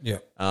this. Yeah.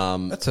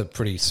 That's a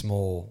pretty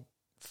small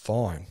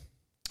fine.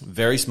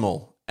 Very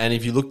small. And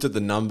if you looked at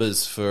the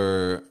numbers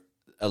for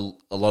a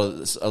lot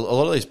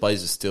of these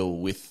players are still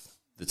with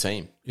the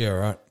team. Yeah,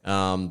 right.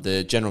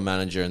 The general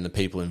manager and the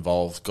people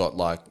involved got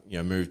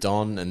moved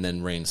on and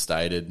then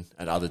reinstated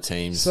at other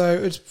teams. So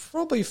it's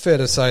probably fair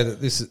to say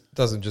that this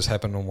doesn't just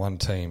happen on one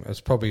team.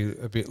 It's probably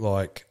a bit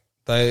like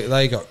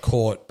they got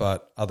caught,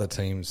 but other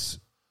teams.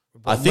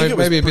 I think it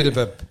was maybe a bit of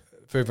a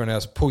for everyone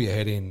else. Pull your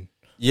head in.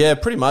 Yeah,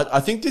 pretty much. I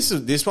think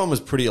this one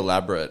was pretty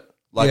elaborate.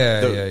 Like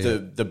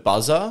the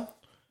buzzer.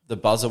 The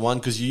buzzer one,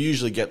 because you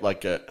usually get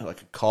like a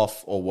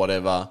cough or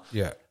whatever.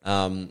 Yeah.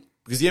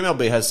 Because the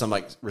MLB has some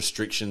like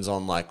restrictions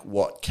on like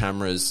what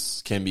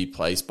cameras can be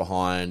placed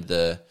behind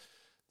the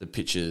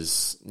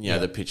pitchers,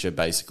 the pitcher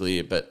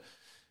basically. But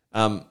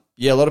a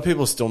lot of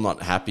people are still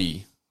not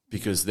happy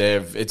because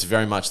it's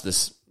very much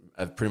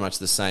pretty much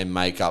the same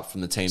makeup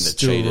from the team that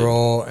still cheated.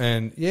 Raw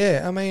and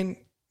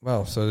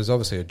so there's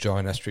obviously a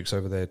giant asterisk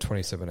over their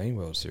 2017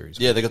 World Series.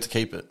 Yeah, they got to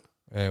keep it.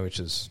 Yeah, which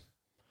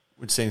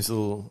seems a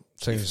little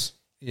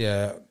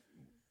Yeah,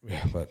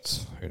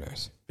 but who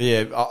knows? But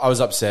yeah, I was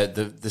upset.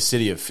 The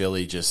city of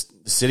Philly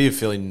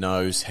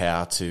knows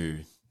how to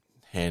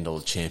handle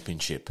a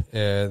championship.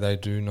 Yeah, they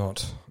do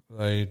not.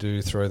 They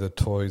do throw the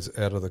toys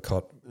out of the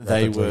cot.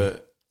 Rapidly.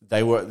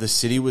 The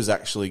city was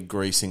actually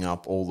greasing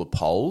up all the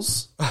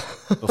poles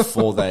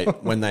before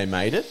when they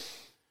made it,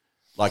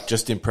 like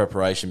just in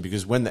preparation.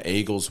 Because when the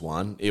Eagles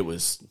won, it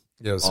was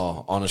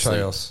honestly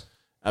chaos,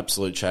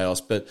 absolute chaos.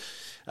 But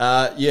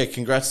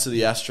congrats to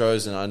the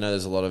Astros, and I know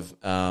there's a lot of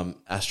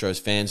Astros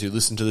fans who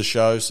listen to the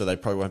show, so they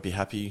probably won't be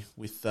happy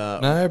with.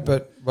 No,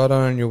 but well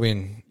done on your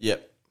win.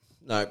 Yep.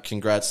 No,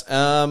 congrats.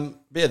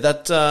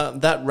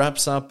 That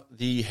wraps up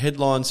the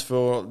headlines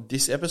for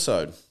this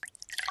episode.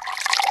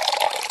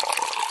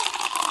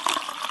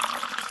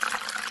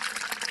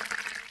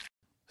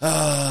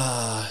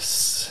 I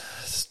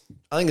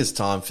think it's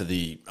time for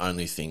the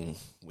only thing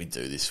we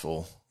do this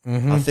for.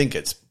 Mm-hmm. I think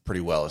it's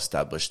pretty well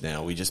established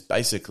now. We just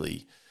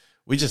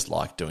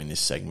like doing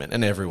this segment,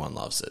 and everyone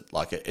loves it.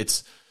 Like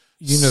it's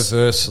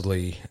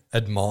universally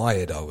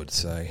admired, I would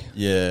say.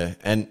 Yeah,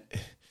 and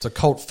It's a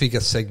cult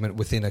figure segment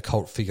within a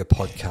cult figure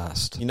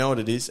podcast. You know what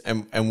it is?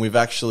 And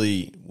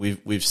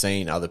we've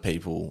seen other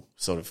people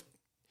sort of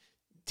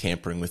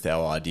tampering with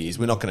our ideas.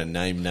 We're not going to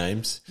name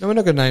names. No, we're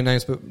not going to name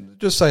names, but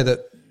just say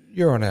that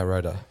you're on our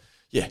radar.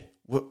 Yeah,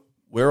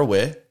 we're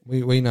aware.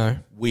 We know.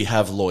 We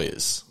have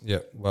lawyers. Yeah,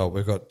 well,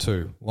 we've got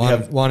two.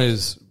 One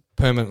is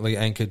permanently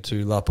anchored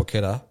to La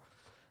Poqueta,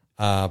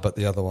 but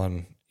the other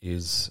one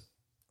is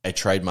a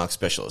trademark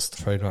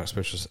specialist.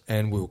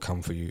 And we'll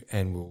come for you,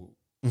 and we'll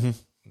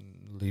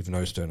leave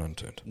no stone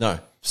unturned. No.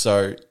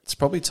 So it's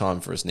probably time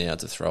for us now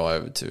to throw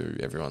over to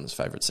everyone's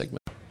favourite segment.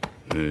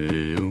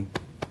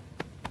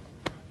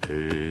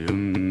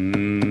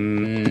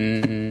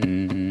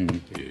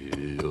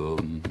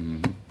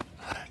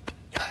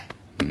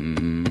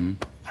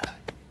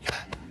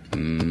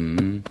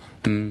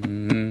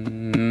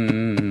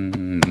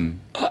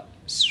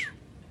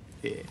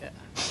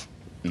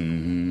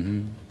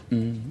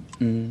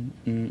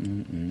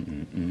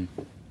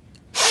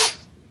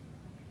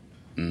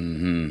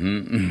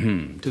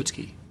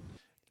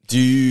 Do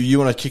you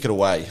want to kick it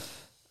away?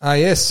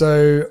 Yes,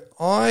 so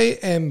I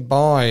am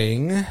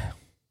buying...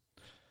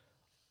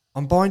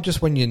 I'm buying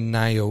just when you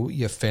nail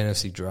your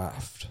fantasy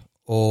draft,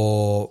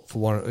 or for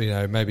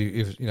one,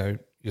 maybe if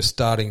your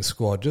starting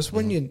squad. Just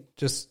when you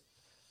just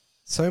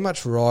so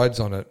much rides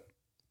on it,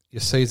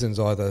 your season's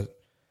either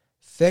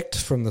fecked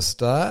from the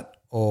start,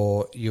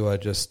 or you are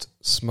just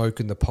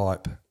smoking the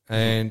pipe.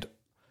 And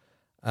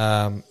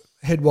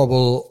head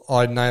wobble,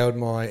 I nailed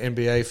my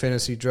NBA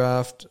fantasy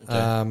draft,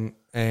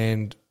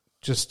 and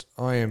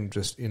I am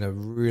just in a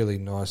really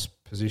nice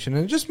position,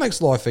 and it just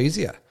makes life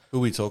easier. Who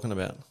are we talking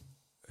about?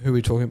 Who are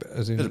we talking about?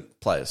 As in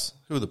players.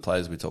 Who are the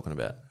players we're talking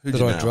about? Who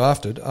that I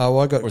drafted?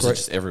 I got. Or is it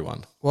just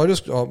everyone? Well, I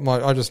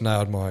just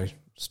nailed my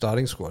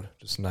starting squad.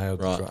 Just nailed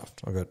the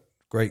draft. I got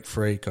Greek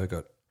Freak. I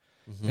got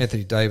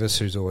Anthony Davis,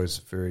 who's always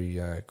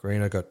very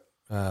green. I got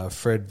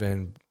Fred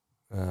Van.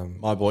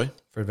 My boy,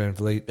 Fred Van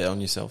Vliet. Bet on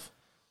yourself.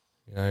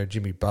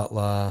 Jimmy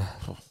Butler.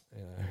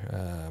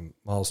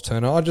 Miles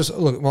Turner.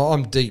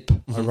 I'm deep.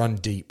 I run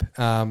deep.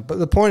 But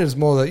the point is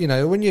more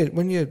that when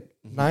you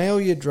nail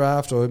your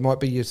draft, or it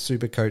might be your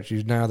super coach,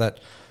 you nail that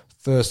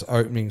first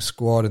opening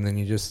squad, and then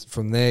you just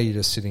from there you're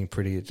just sitting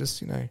pretty. It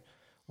just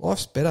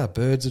life's better.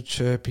 Birds are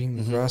chirping,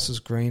 the grass is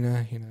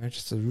greener.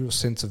 Just a real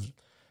sense of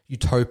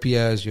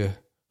utopia as you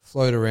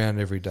float around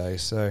every day.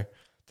 So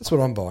that's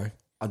what I'm buying.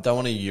 I don't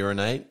want to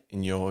urinate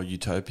in your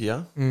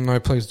utopia.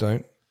 No, please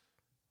don't.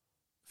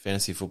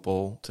 Fantasy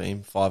football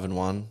team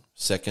 5-1,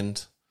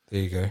 second. There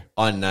you go.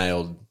 I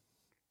nailed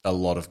a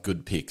lot of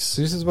good picks.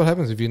 So this is what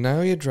happens. If you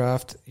nail your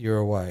draft, you're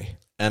away.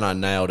 And I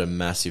nailed a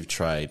massive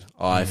trade.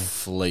 I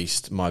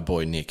fleeced my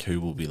boy Nick,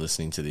 who will be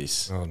listening to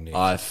this. Oh, Nick.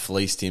 I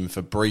fleeced him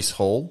for Breece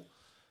Hall,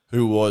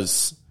 who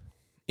was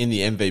in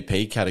the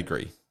MVP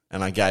category.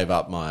 And I gave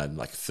up my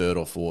third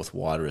or fourth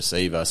wide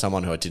receiver,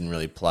 someone who I didn't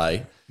really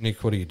play.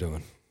 Nick, what are you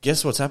doing?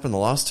 Guess what's happened the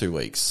last 2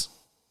 weeks?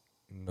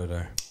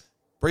 No.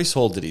 Breece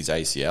Hall did his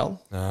ACL.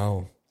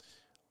 No.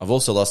 I've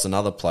also lost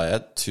another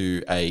player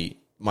to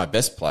my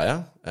best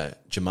player,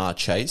 Jamar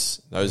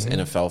Chase. Those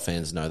NFL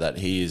fans know that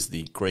he is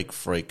the Greek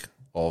freak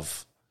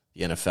of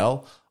the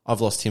NFL. I've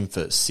lost him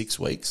for 6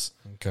 weeks.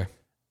 Okay.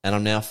 And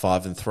I'm now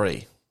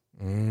 5-3.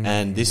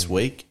 And this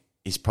week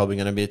is probably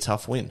going to be a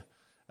tough win.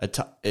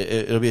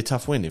 It'll be a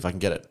tough win if I can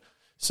get it.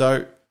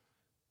 So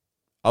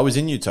I was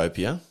in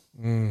Utopia,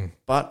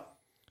 but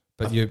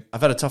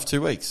I've had a tough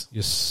 2 weeks.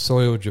 You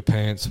soiled your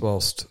pants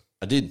whilst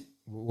I did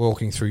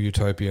walking through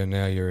Utopia.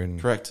 Now you're in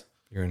correct.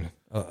 You're in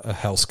a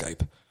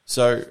hellscape.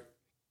 So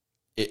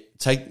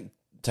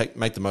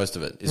make the most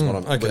of it is what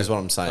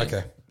I'm saying.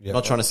 Okay, I'm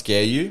not trying to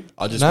scare you.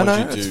 I just want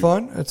you to. It's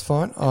fine. It's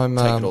fine. I'm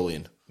take it all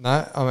in.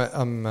 No,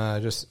 I'm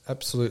just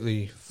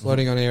absolutely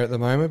floating on air at the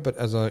moment. But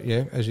as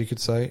you could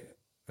say,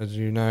 as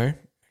you know,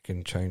 it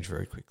can change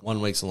very quickly.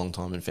 1 week's a long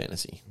time in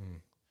fantasy.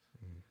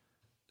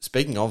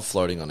 Speaking of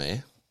floating on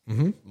air,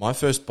 my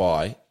first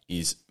buy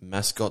is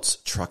Mascots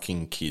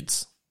Trucking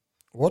Kids.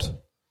 What?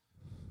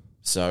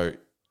 So,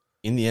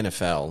 in the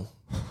NFL,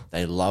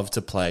 they love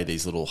to play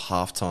these little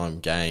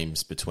halftime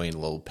games between a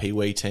little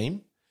peewee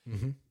team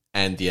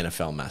and the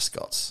NFL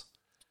mascots.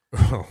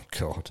 Oh,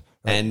 God.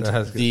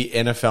 The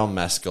NFL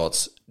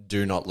mascots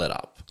do not let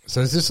up.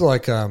 So is this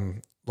like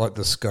the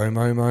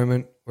ScoMo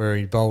moment where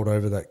he bowled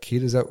over that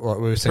kid? Is that like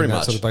we were seeing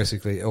that sort of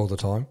basically all the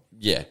time?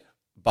 Yeah,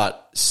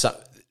 but it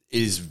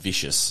is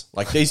vicious.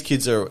 Like these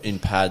kids are in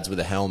pads with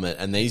a helmet,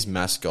 and these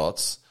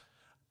mascots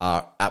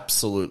are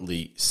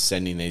absolutely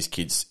sending these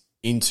kids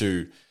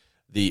into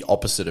the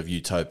opposite of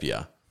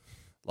utopia.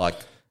 Like,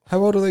 how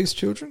old are these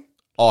children?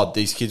 Oh,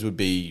 these kids would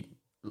be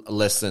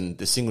less than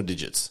the single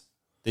digits.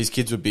 These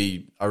kids would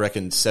be, I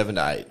reckon, 7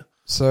 to 8.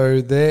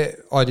 So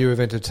their idea of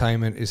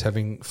entertainment is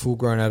having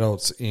full-grown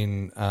adults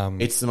in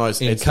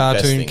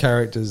cartoon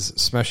characters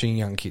smashing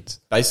young kids.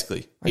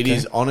 Basically, it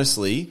is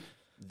honestly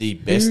the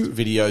best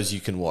videos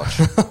you can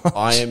watch.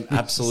 I am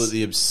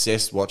absolutely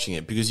obsessed watching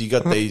it because you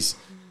got some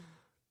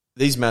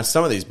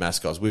of these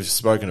mascots we've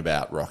spoken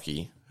about.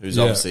 Rocky, who's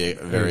obviously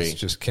who's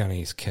just counting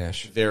his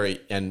cash.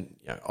 And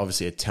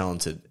obviously a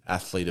talented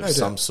athlete of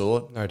some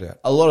sort. No doubt.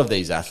 A lot of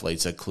these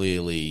athletes are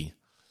clearly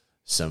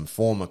some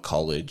former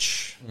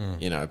college,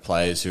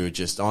 players who are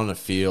just on the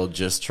field,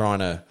 just trying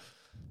to.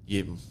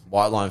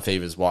 White line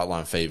fever's white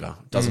line fever.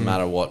 Doesn't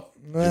matter what.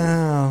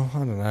 Well, I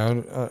don't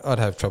know. I'd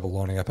have trouble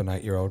lining up an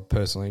 8-year-old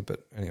personally,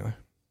 but anyway.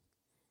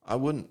 I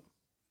wouldn't.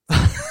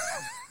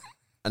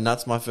 And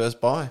that's my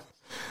first buy.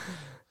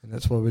 And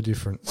that's why we're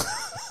different.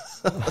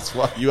 That's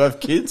why you have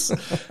kids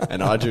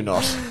and I do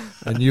not.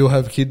 And you'll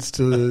have kids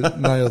to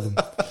nail them.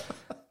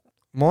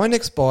 My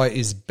next buy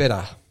is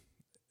Better,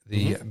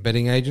 the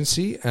betting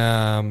agency.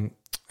 And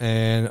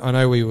I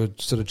know we were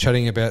sort of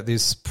chatting about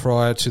this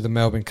prior to the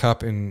Melbourne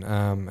Cup and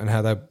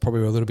how they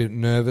probably were a little bit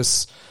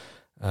nervous.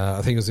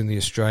 I think it was in the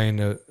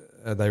Australian,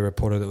 they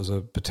reported it was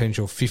a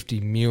potential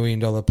 $50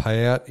 million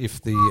payout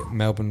if the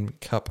Melbourne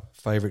Cup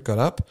favourite got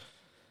up.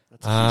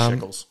 That's a few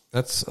shekels.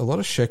 That's a lot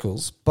of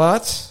shekels,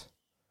 but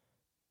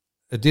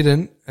it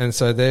didn't, and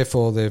so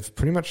therefore they've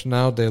pretty much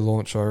nailed their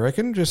launch, I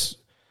reckon. Just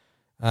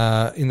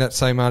in that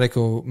same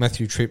article,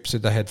 Matthew Tripp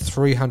said they had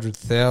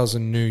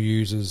 300,000 new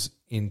users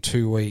in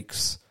 2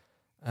 weeks.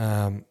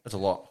 That's a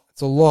lot.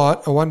 It's a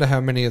lot. I wonder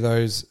how many of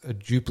those are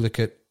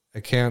duplicate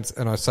accounts,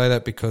 and I say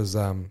that because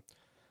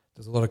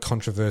there's a lot of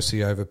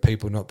controversy over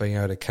people not being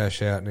able to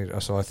cash out,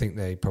 and so I think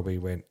they probably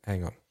went,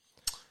 hang on.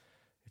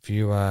 If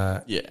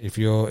you're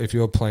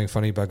playing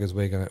funny buggers,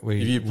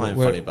 if you're playing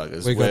funny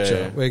buggers, we got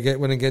you. We're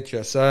going to get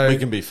you. So we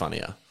can be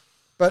funnier.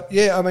 But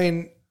yeah, I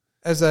mean,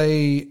 as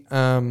a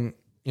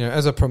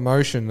as a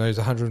promotion, those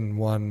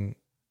 $101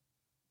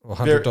 or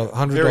very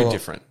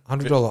different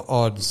 $100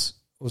 odds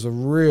was a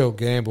real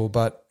gamble.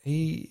 But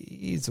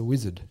he's a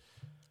wizard.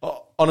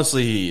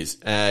 Honestly, he is.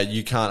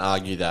 You can't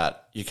argue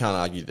that. You can't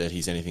argue that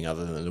he's anything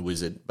other than a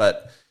wizard.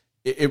 But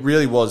it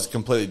really was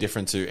completely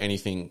different to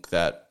anything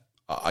that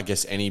I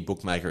guess any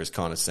bookmaker has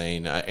kind of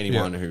seen.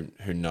 Anyone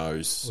who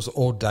knows. It was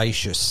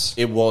audacious.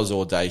 It was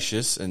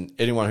audacious. And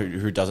anyone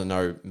who doesn't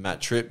know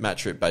Matt Tripp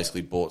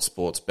basically bought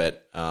Sportsbet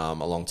a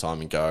long time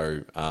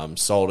ago,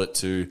 sold it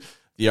to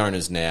the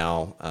owners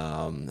now,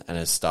 and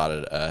has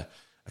started a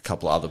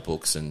couple of other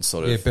books and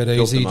sort of Bet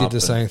Easy did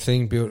the same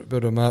thing, built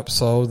them up,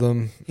 sold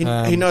them. He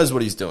knows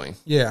what he's doing.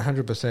 Yeah,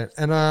 100%.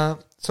 And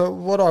so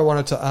what I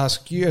wanted to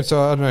ask you, and so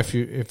I don't know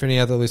if any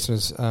other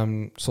listeners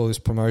saw this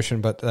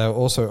promotion, but they were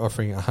also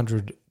offering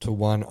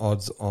 100-1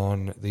 odds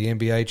on the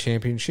NBA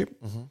championship,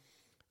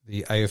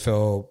 the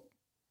AFL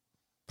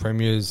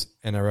premiers,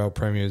 NRL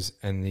premiers,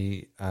 and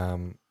the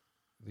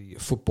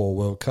football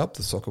World Cup,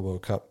 the soccer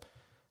World Cup.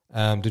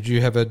 Did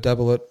you have a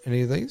double at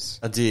any of these?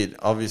 I did.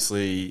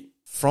 Obviously,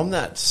 from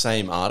that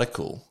same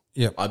article,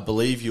 I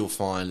believe you'll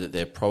find that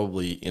they're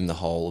probably in the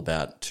hole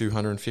about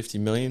 250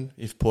 million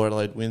if Port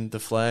Adelaide win the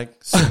flag.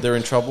 So they're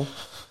in trouble.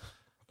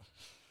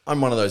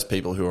 I'm one of those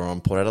people who are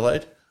on Port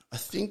Adelaide. I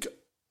think.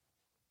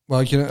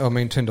 Well,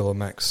 $10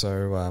 max.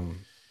 So,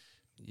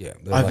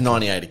 I have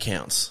 98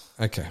 accounts.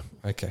 Okay.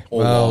 All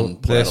well, on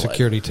Port their Adelaide.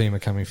 security team are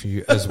coming for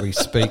you as we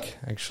speak,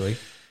 actually.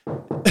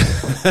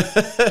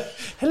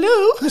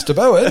 Hello, Mr.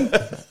 Bowen.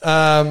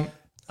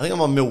 I think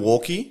I'm on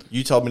Milwaukee.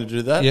 You told me to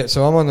do that. Yeah,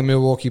 so I'm on the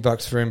Milwaukee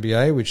Bucks for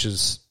NBA, which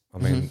is,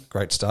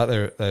 great start.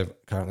 They're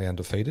currently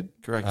undefeated.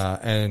 Correct.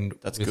 And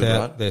that's without good,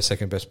 right? Their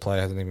second best player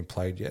hasn't even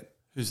played yet.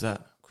 Who's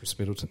that? Chris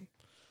Middleton.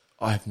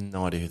 I have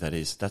no idea who that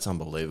is. That's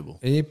unbelievable.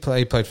 He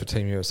played for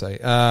Team USA.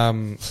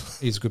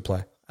 He's a good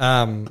player.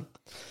 So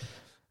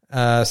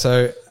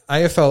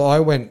AFL, I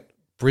went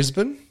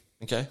Brisbane.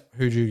 Okay.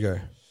 Who'd you go?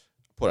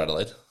 Port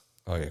Adelaide.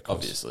 Oh, yeah, of course.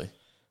 Obviously.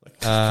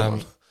 Come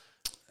on.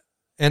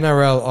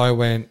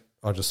 NRL,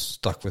 I just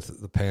stuck with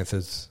the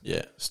Panthers.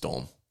 Yeah,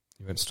 Storm.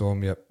 You went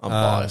Storm, yep. I'm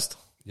biased.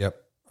 Yep.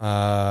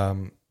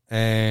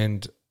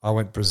 And I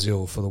went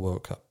Brazil for the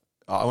World Cup.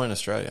 I went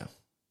Australia.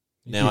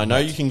 Now, I know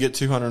you can get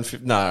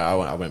 250. No,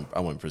 I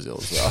went Brazil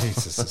as well.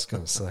 Jesus, I was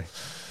going to say.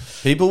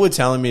 People were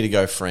telling me to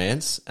go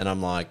France, and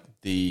I'm like,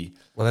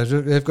 Well,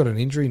 they've got an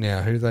injury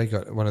now. Who they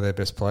got? One of their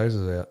best players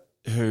is out.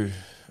 Who?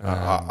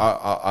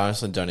 I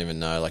honestly don't even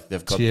know. Like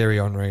they've got Thierry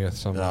Henry or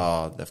something.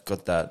 Oh, they've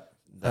got that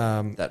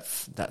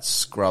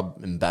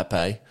scrub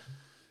Mbappe.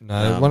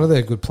 No, one of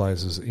their good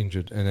players is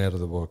injured and out of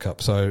the World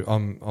Cup. So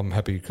I'm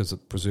happy because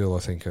Brazil, I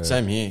think.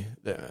 Same here.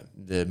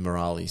 The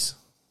Morales,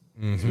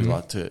 as we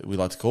like to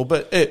call,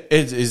 but it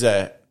is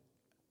an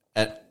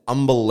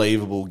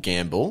unbelievable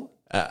gamble,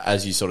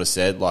 as you sort of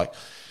said. Like,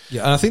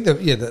 yeah, and I think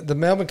the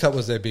Melbourne Cup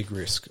was their big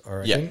risk, I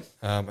reckon,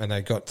 and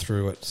they got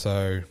through it.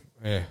 So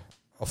yeah,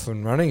 off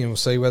and running, and we'll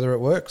see whether it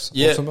works.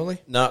 Ultimately,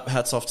 no,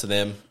 hats off to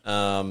them.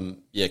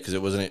 Because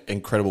it was an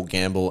incredible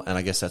gamble, and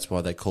I guess that's why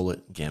they call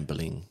it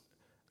gambling.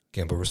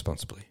 Gamble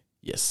responsibly.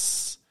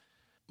 Yes.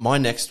 My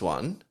next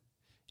one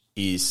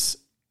is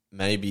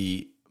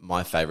maybe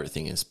my favourite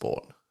thing in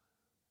sport.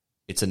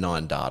 It's a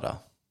 9 data.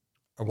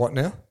 A what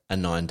now? A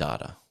 9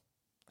 data.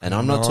 And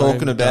I'm not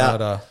talking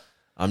about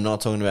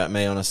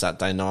me on a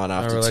Saturday night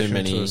after too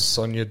many. To a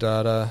Sonia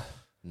data.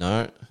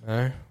 No.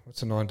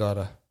 What's a 9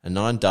 data? A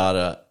 9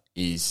 data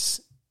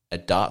is a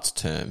darts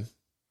term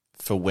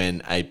for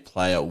when a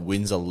player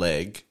wins a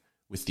leg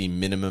with the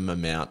minimum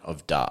amount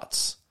of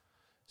darts.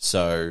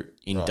 So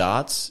in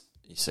darts,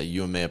 so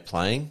you and me are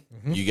playing.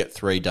 Mm-hmm. You get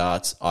 3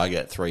 darts. I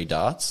get 3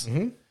 darts,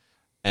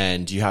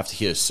 and you have to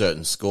hit a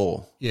certain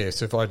score. Yeah.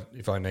 So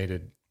if I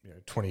needed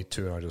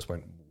 22 and I just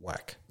went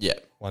whack. Yeah,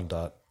 1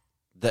 dart.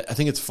 I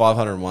think it's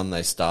 501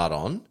 they start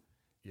on,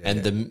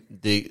 and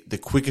the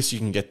quickest you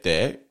can get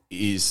there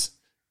is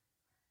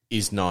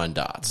 9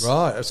 darts.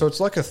 Right. So it's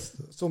like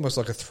it's almost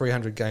like a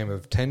 300 game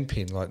of 10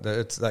 pin. Like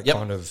it's that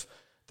kind of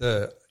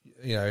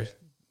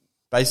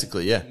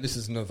basically, yeah. This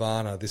is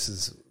nirvana. This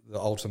is the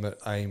ultimate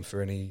aim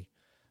for any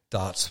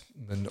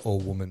dartsman or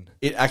woman.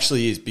 It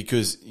actually is,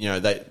 because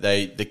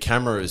the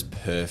camera is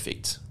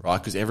perfect, right?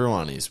 Because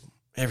everyone is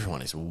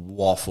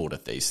waffled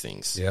at these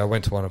things. Yeah, I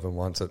went to one of them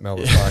once at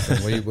Melbourne Park,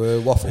 and we were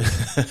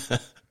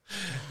waffled.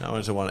 I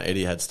went to one at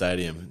Etihad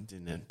Stadium,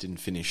 didn't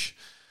finish,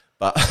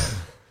 but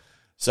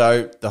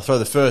so they'll throw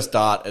the first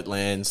dart, it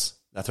lands.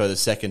 They throw the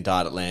second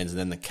dart, it lands, and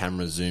then the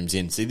camera zooms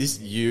in. See, this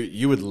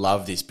you would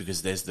love this,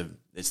 because there's the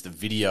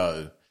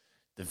video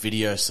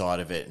side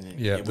of it. And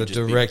yeah, the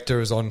director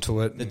is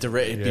onto it. The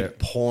director, it'd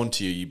be porn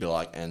to you. You'd be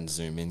like, and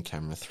zoom in,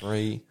 camera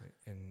 3.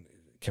 And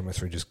camera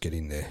 3, just get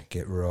in there.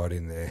 Get right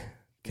in there.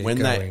 Keep when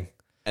going.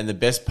 And the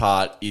best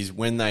part is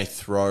when they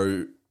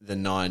throw the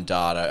 9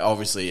 darter,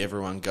 obviously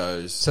everyone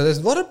goes. So there's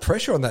a lot of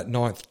pressure on that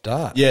 9th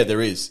dart. Yeah, there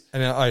is.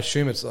 And I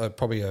assume it's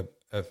probably a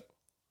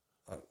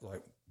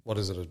like, what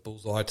is it, a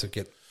bullseye to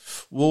get?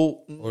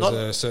 Well, or is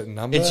there a certain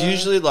number? It's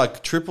usually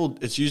like triple.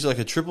 It's usually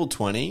like a triple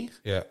 20.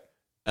 Yeah.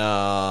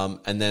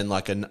 And then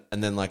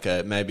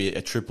maybe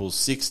a triple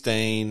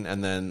 16,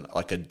 and then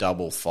like a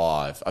double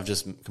 5. I've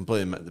just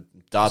completely the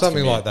darts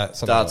something like that.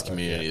 Darts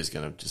community is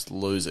going to just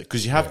lose it,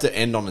 because you have to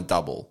end on a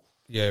double.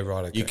 Yeah,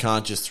 right. Okay. You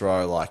can't just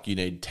throw like you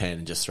need 10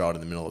 and just throw it in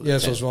the middle of the. Yeah,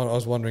 so I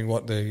was wondering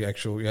what the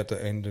actual you had to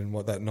end and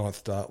what that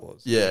 9th dart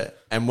was. Yeah,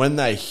 and when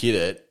they hit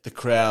it, the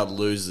crowd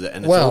loses it,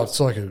 and it's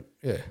like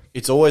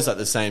it's always like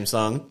the same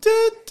song,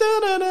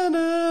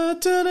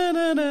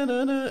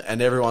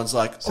 and everyone's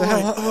like, so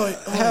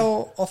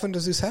how often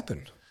does this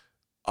happen?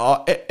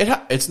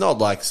 It's not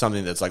like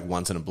something that's like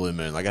once in a blue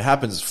moon. Like, it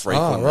happens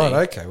frequently. Oh,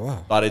 right, okay,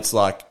 wow. But it's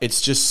like, it's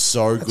just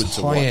so good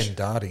to watch. High-end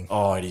darting.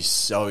 Oh, it is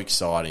so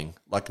exciting.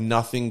 Like,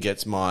 nothing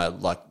gets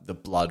the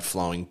blood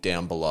flowing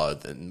down below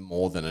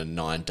more than a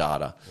 9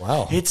 darter.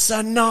 Wow. It's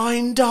a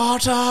 9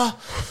 darter.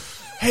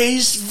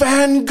 He's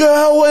Van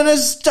Gerwen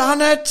has done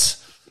it.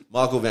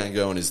 Michael Van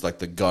Gerwen is like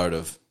the goat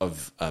of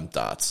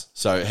darts.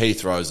 So he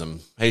throws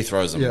them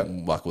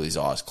like with his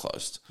eyes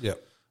closed.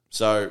 Yep.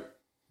 So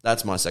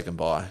that's my second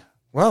buy.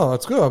 Well,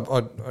 that's good.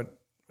 It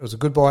was a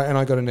good buy, and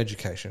I got an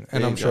education,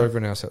 and I'm sure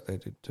everyone else out there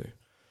did too.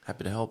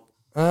 Happy to help.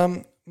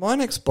 My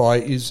next buy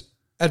is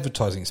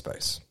advertising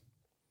space.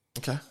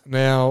 Okay.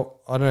 Now,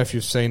 I don't know if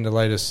you've seen the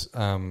latest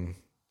going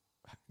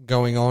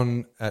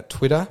on at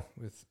Twitter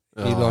with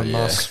Elon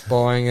Musk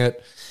buying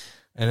it,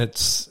 and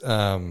it's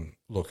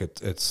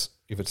it's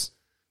if it's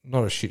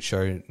not a shit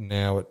show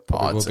now, it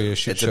probably will be a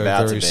shit show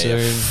very soon.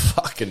 A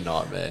fucking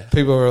nightmare.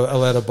 People are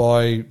allowed to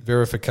buy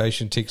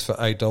verification ticks for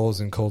 $8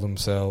 and call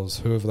themselves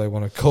whoever they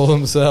want to call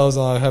themselves.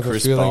 I have a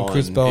feeling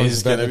Chris Bowen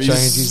is about to change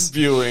his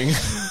spewing.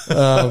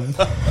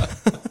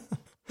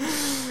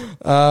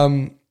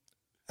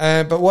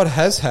 But what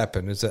has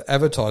happened is that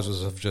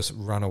advertisers have just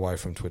run away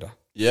from Twitter.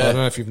 Yeah, so I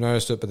don't know if you've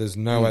noticed it, but there's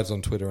no ads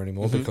on Twitter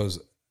anymore because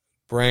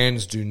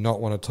brands do not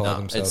want to tie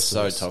themselves it's to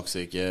so this.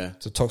 toxic, yeah.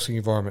 It's a toxic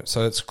environment.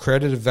 So it's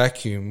created a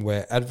vacuum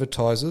where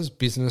advertisers,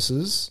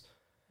 businesses,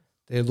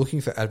 they're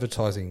looking for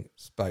advertising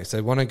space.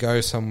 They want to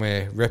go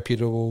somewhere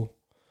reputable,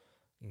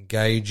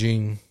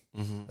 engaging,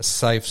 a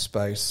safe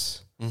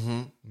space.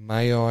 Mm-hmm.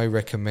 May I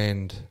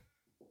recommend...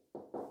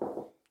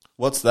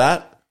 What's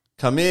that?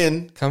 Come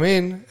in.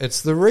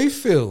 It's the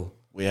Refill.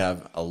 We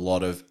have a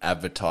lot of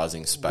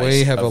advertising space.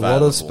 We have available. A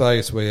lot of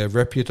space. We are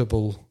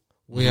reputable.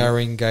 We are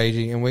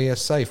engaging, and we are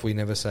safe. We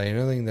never say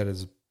anything that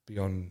is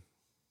beyond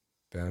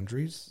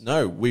boundaries.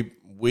 No,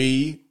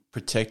 we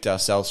protect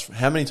ourselves.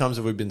 How many times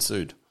have we been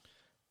sued?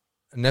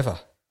 Never.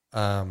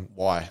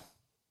 Why?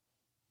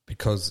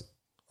 Because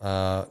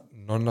not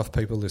enough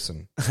people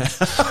listen.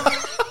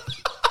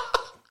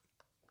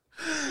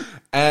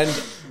 And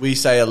we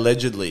say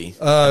allegedly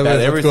about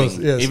everything, course,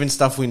 yes. Even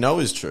stuff we know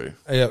is true.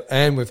 Yeah,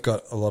 and we've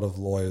got a lot of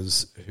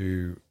lawyers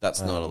who...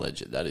 That's not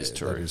alleged. That is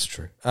true. That is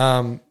true.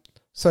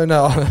 So,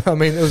 no, I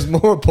mean, it was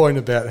more a point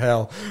about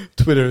how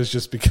Twitter has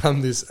just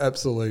become this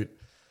absolute...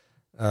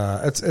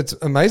 it's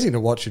amazing to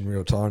watch in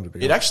real time, to be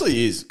honest. It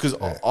actually is, because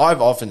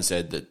I've often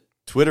said that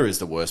Twitter is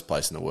the worst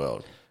place in the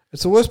world.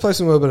 It's the worst place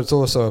in the world, but it's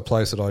also a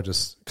place that I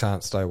just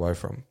can't stay away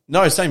from.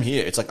 No, same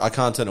here. It's like I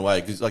can't turn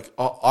away, because like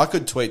I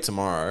could tweet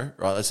tomorrow,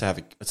 right? Let's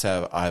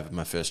say I have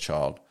my first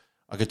child.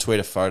 I could tweet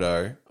a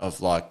photo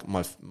of like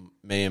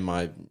me and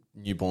my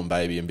newborn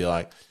baby and be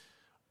like,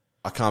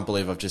 I can't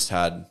believe I've just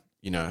had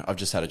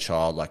a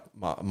child. Like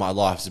my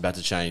life is about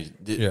to change.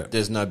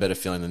 There's no better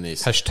feeling than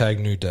this. #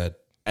 new dad.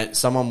 And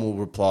someone will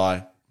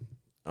reply,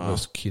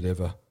 worst kid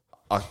ever.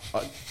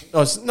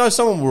 No,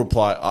 someone will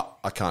reply,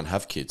 I can't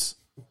have kids.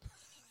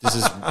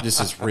 this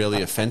is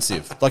really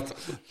offensive. Like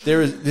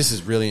this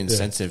is really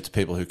insensitive to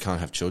people who can't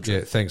have children.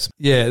 Yeah, thanks.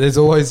 Yeah, there's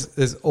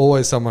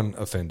always someone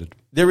offended.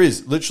 There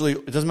is literally.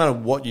 It doesn't matter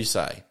what you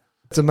say.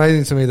 It's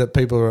amazing to me that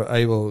people are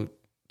able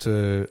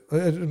to.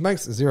 It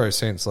makes zero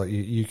sense. Like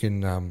you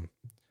can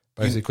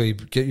basically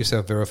get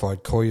yourself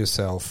verified, call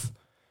yourself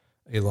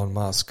Elon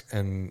Musk,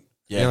 and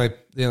the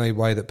only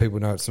way that people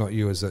know it's not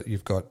you is that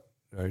you've got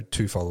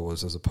 2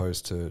 followers as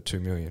opposed to 2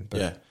 million.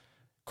 But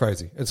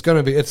crazy. It's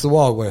the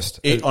Wild West.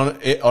 It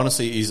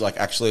honestly is like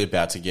actually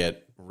about to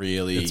get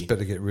really. It's about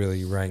to get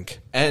really rank.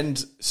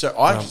 And so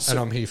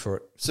I'm here for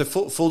it. So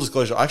full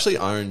disclosure, I actually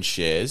own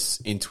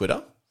shares in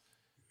Twitter.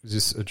 Is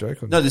this a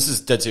joke? Or no, this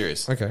is dead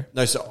serious. Okay.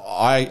 No, so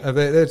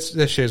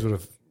their shares would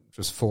have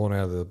just fallen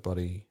out of the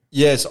bloody.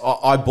 Yes,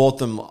 I bought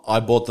them. I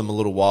bought them a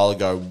little while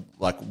ago.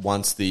 Like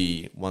once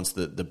the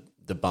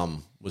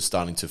bum was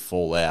starting to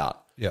fall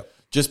out. Yeah.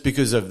 Just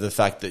because of the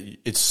fact that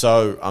it's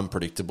so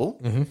unpredictable,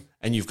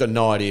 and you've got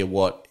no idea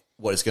what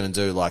it's going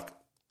to do. Like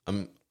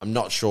I'm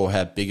not sure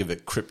how big of a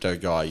crypto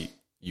guy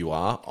you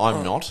are.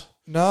 I'm not.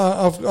 No,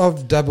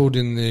 I've dabbled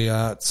in the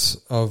arts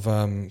of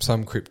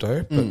some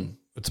crypto, but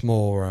it's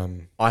more.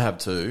 I have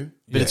too,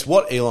 but it's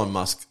what Elon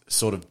Musk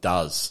sort of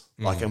does,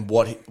 like, and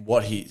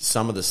what he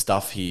some of the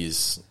stuff he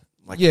is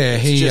like. Yeah,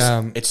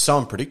 it's so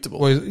unpredictable.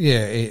 Well,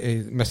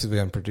 he's massively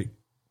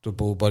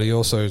unpredictable, but he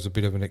also is a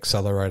bit of an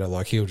accelerator.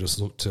 Like he'll just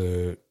look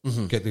to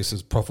get this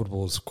as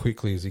profitable as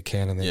quickly as he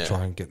can, and then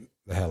try and get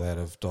the hell out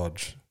of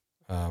Dodge.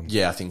 I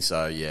think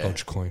so. Yeah,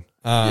 Dogecoin.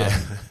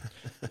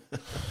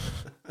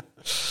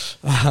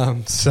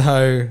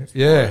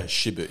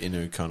 Shiba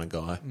Inu kind of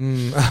guy.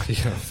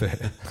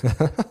 Fair.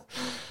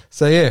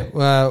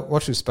 So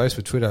watch this space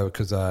for Twitter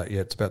because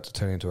it's about to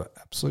turn into an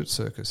absolute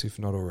circus, if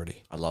not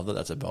already. I love that.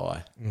 That's a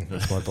buy.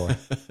 That's my buy.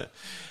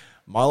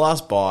 My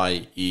last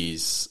buy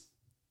is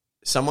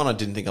someone I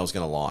didn't think I was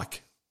going to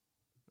like.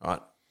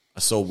 Right, I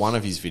saw one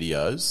of his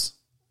videos,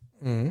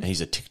 and he's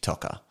a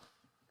TikToker.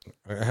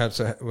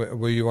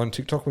 Were you on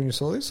TikTok when you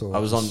saw this? Or I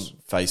was on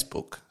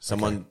Facebook.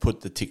 Someone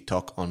put the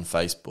TikTok on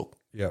Facebook.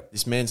 Yeah.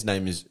 This man's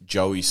name is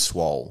Joey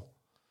Swole.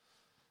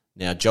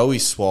 Now, Joey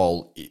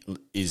Swole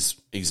is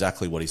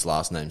exactly what his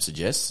last name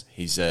suggests.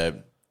 He's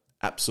a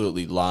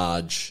absolutely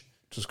large.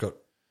 Just got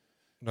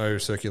no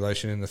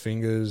circulation in the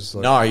fingers.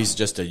 No, he's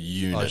just a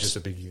unit. Oh, just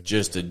a big unit.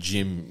 Just a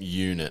gym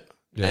unit.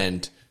 Yeah.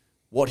 And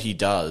what he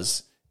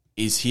does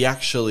is he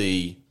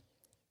actually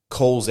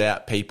calls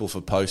out people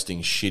for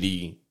posting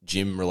shitty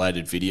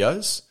gym-related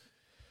videos.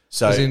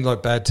 So, is in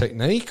like bad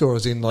technique, or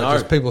is in like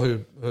just people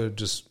who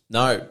just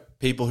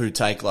people who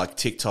take like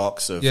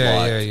TikToks of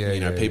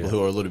people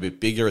who are a little bit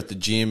bigger at the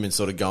gym and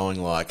sort of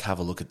going like, have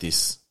a look at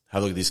this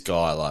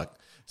guy, like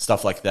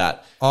stuff like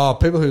that. Oh,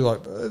 people who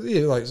like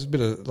it's a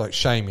bit of like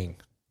shaming.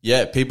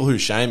 Yeah, people who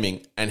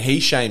shaming, and he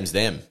shames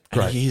them.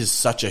 Great. And he is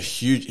such a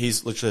huge.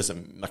 He's literally has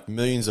like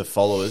millions of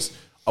followers.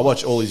 I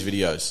watch all his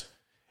videos.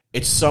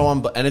 It's so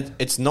and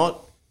it's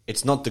not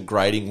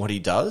degrading what he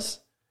does.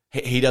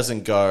 He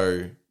doesn't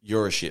go,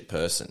 you're a shit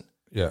person.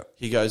 Yeah.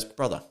 He goes,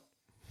 brother,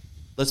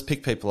 let's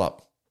pick people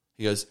up.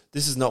 He goes,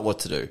 this is not what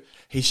to do.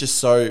 He's just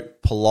so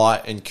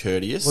polite and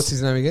courteous. What's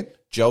his name again?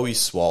 Joey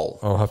Swole.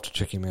 I'll have to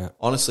check him out.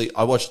 Honestly,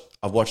 I've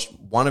watched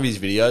one of his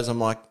videos.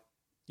 I'm like,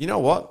 you know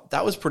what?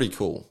 That was pretty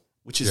cool.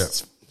 Which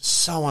is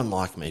so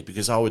unlike me,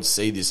 because I would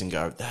see this and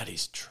go, that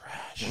is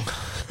trash.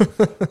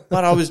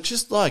 But I was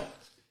just like,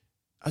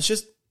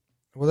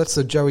 well, that's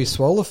the Joey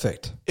Swole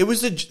effect. It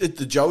was the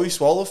Joey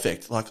Swole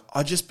effect. Like,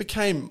 I just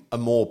became a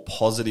more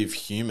positive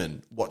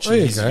human watching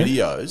his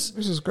videos.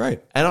 This is great.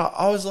 And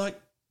I was like,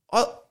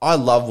 I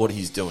love what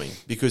he's doing,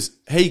 because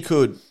he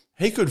could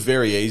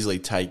very easily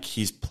take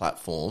his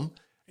platform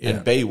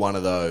and be one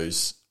of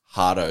those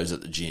hardos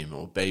at the gym,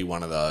 or be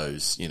one of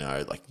those,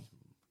 like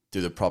do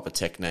the proper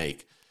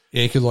technique.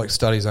 Yeah, he could like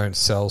start his own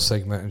sell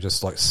segment and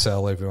just like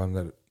sell everyone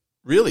that.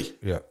 Really?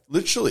 Yeah.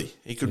 Literally.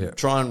 He could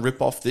try and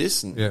rip off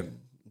this and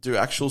do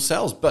actual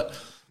sales, but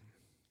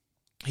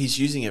he's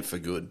using it for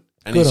good.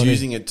 And he's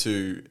using it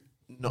to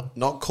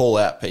not call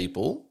out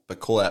people, but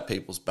call out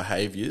people's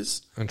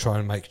behaviours. And try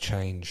and make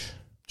change.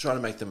 Try to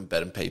make them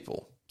better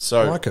people.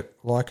 So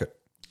like it.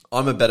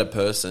 I'm a better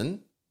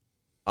person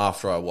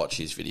after I watch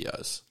his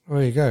videos.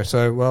 There you go.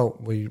 So,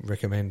 we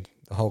recommend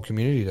the whole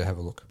community to have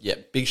a look. Yeah,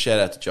 big shout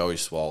out to Joey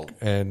Swole.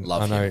 And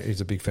Love I know him.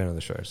 he's a big fan of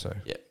the show. So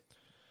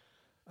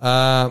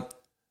yeah.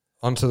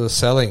 Onto the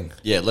selling.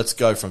 Yeah, let's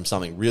go from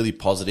something really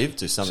positive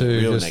to something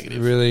real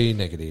negative. Really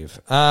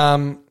negative.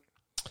 Now,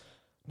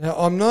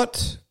 I'm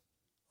not.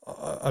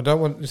 I don't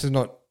want. This is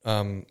not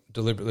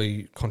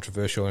deliberately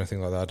controversial or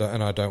anything like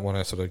that. I don't want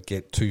to sort of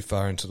get too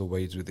far into the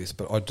weeds with this,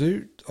 but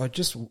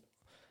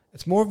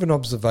it's more of an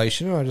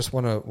observation. I just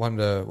want to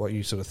wonder what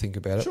you sort of think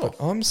about it. Sure.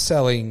 But I'm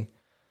selling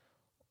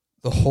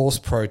the horse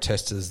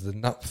protesters, the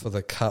nut for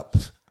the cup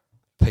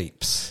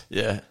peeps.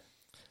 Yeah.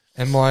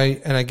 And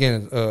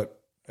again,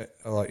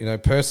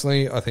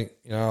 personally, I think,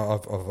 I've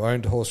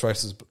owned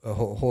horses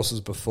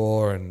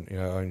before, and,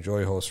 I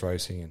enjoy horse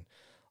racing, and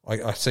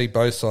I see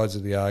both sides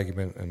of the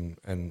argument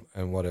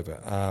and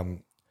whatever.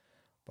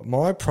 But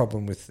my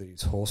problem with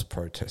these horse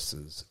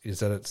protesters is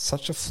that it's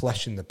such a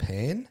flash in the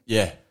pan.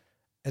 Yeah.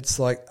 It's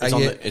like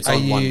It's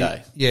on one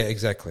day. Yeah,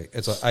 exactly.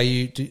 It's like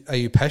are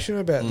you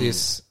passionate about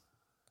this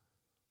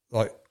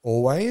like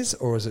always,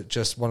 or is it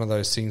just one of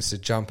those things to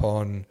jump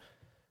on,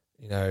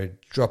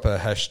 drop a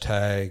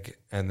hashtag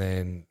and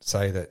then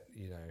say that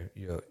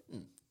you're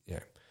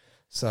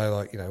So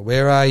like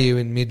where are you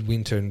in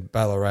midwinter in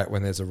Ballarat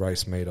when there's a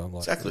race meet on?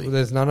 Like, Exactly. well,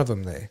 there's none of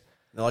them there.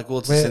 They're like, well,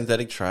 it's a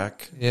synthetic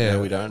track. Yeah,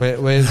 No, we don't.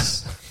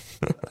 Where's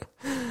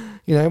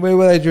where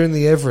were they during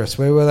the Everest?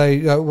 Where were they?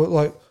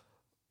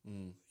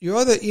 You're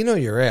either in or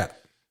you're out.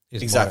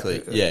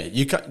 Exactly. Yeah.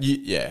 You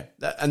can.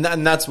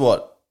 And that's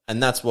what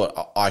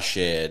I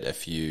shared a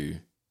few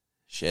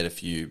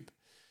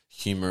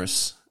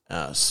humorous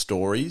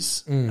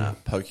stories,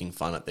 poking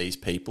fun at these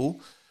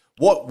people.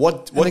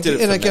 What did it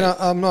for and again,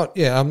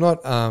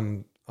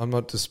 me? I'm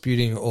not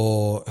disputing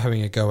or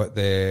having a go at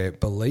their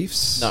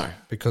beliefs. No,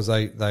 because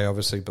they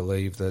obviously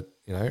believe that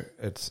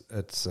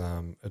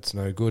it's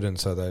no good, and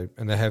so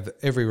they have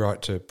every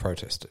right to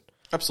protest it.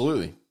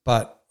 Absolutely.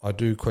 But I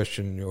do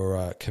question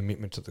your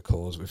commitment to the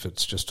cause if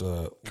it's just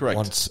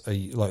correct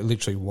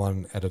literally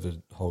one out of a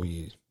whole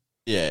year.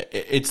 Yeah,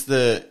 it's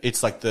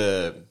like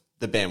the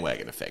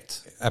bandwagon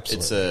effect.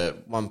 Absolutely.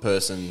 It's one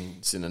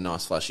person's in a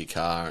nice flashy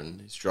car and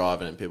he's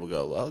driving and people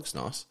go, well, that looks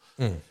nice.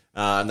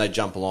 And they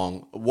jump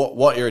along.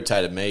 What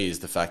irritated me is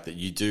the fact that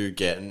you do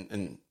get,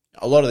 and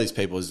a lot of these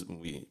people, as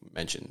we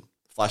mentioned,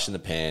 flash in the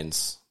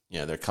pans.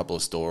 There are a couple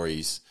of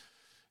stories.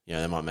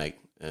 They might make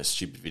a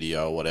stupid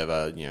video or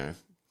whatever,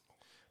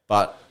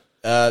 But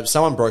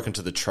someone broke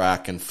into the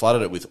track and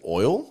flooded it with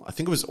oil. I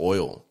think it was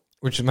oil.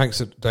 Which makes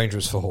it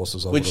dangerous for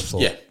horses, I would have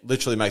thought. Yeah,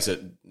 literally makes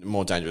it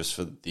more dangerous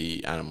for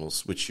the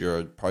animals, which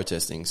you're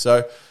protesting.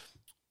 So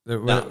they're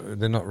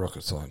not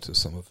rocket scientists,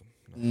 some of them.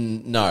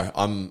 No,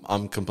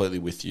 I'm completely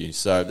with you.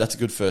 So that's a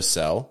good first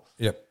sell.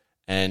 Yep.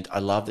 And I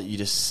love that you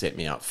just set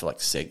me up for like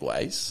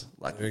segues.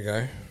 Like, there you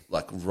go.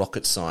 Like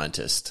rocket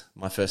scientist.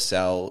 My first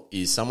sell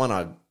is someone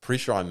I'm pretty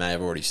sure I may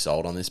have already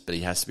sold on this, but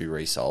he has to be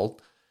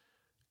resold.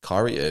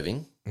 Kyrie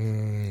Irving.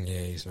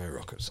 Yeah, he's no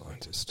rocket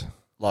scientist.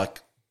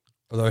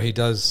 Although he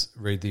does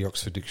read the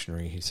Oxford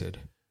Dictionary, he said.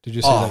 Did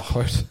you see that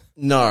quote?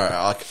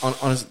 No,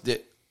 honestly,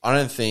 I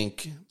don't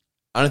think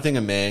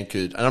a man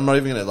could, and I'm not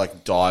even going to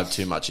dive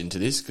too much into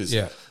this because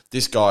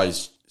this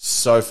guy's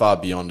so far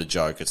beyond a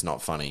joke. It's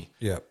not funny.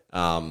 Yeah.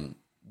 The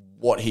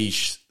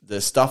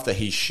stuff that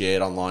he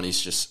shared online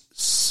is just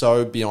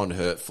so beyond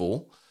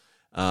hurtful,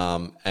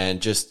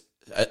 and just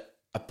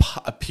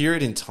a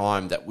period in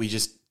time that we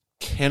just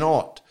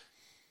cannot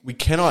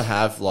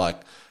have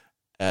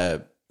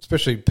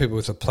especially people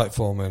with a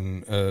platform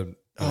and a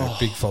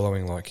big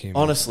following like him.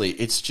 Honestly,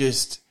 it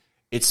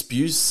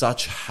spews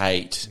such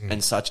hate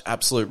and such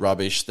absolute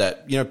rubbish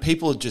that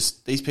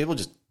these people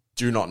just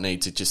do not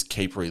need to just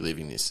keep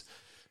reliving this.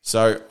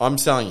 So I'm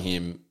selling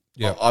him.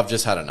 Yeah, I've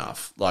just had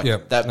enough.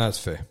 That's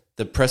fair.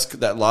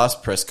 That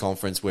last press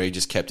conference where he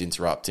just kept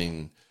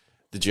interrupting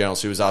the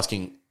journalist who was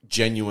asking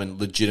genuine,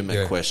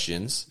 legitimate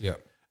questions. Yeah,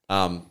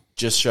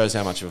 just shows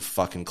how much of a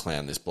fucking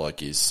clown this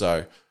bloke is.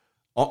 So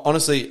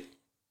honestly,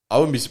 I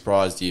wouldn't be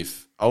surprised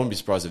if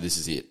this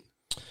is it.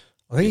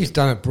 I think he's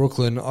done at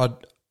Brooklyn.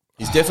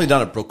 He's definitely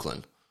done at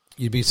Brooklyn.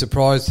 You'd be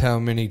surprised how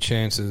many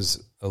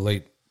chances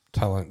elite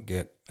talent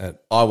get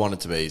at. I want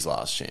it to be his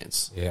last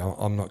chance. Yeah,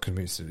 I'm not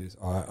convinced it is.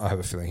 I have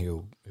a feeling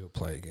he'll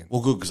play again.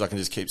 Well, good, because I can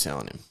just keep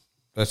selling him.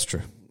 That's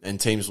true. And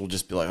teams will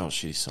just be like, "Oh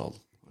shit, he's sold.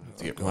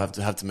 We'll have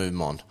to move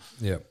him on."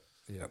 Yeah.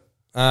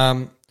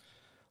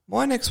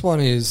 My next one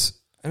is,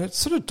 and it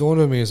sort of dawned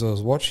on me as I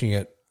was watching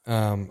it,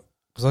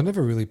 because I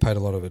never really paid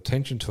a lot of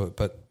attention to it,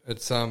 but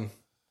it's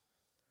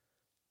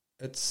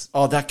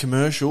that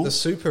commercial, the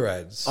super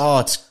ads. Oh,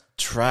 it's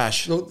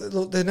trash.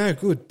 Look, they're no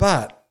good,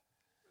 but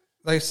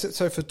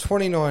so for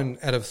 29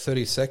 out of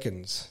 30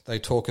 seconds, they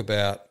talk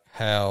about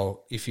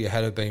how if you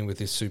had been with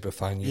this super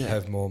fund, you'd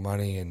have more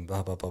money and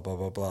blah, blah, blah, blah,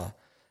 blah, blah.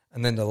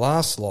 And then the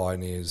last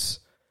line is,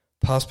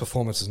 past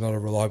performance is not a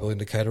reliable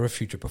indicator of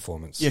future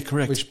performance. Yeah,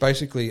 correct. Which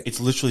basically... It's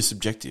literally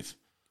subjective.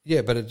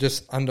 Yeah, but it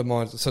just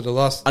undermines... So the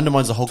last...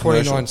 Undermines the whole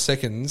 29 commercial.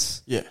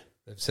 seconds, yeah,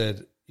 they've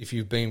said, if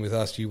you've been with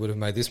us, you would have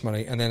made this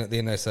money. And then at the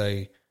end they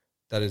say,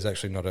 that is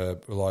actually not a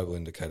reliable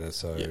indicator,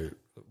 so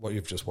what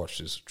you've just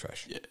watched is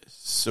trash. Yeah.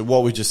 So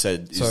what we just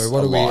said is so what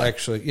a do we lie.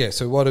 actually... Yeah,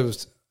 so what it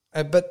was...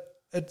 but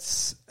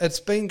it's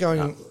been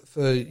going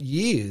for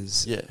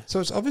years. Yeah. So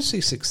it's obviously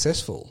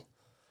successful.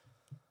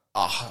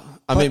 I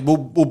mean,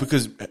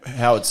 because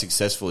how it's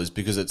successful is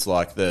because it's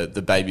like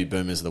the baby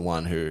boomers are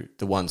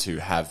the ones who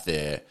have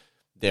their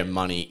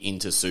money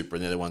into super,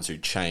 and they're the ones who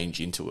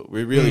change into it.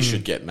 We really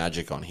should get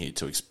Magic on here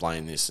to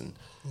explain this. And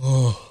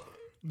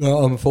no,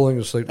 I'm falling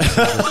asleep. Because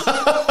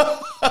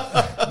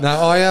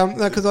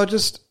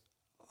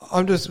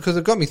I'm just because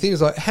it got me thinking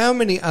like how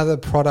many other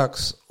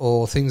products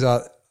or things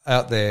are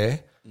out there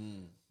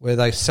where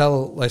they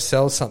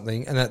sell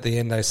something and at the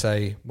end they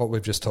say what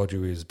we've just told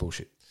you is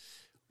bullshit.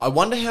 I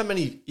wonder how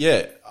many.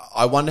 Yeah,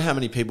 I wonder how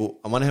many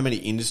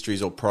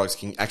industries or products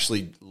can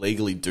actually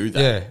legally do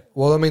that. Yeah.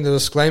 Well, I mean, the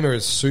disclaimer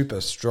is super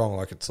strong.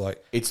 Like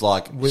it's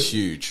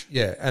huge.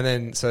 Yeah, and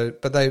then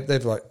but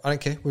they've like, I don't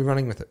care. We're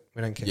running with it.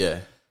 We don't care. Yeah.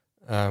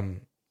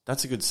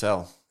 That's a good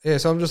sell. Yeah.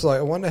 So I'm just like,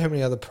 I wonder how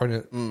many other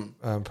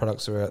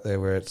products are out there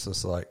where it's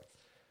just like,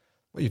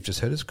 what you've just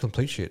heard is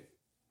complete shit.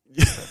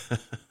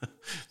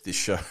 This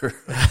show.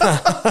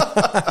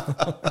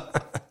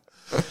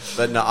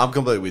 But no, I'm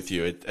completely with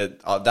you.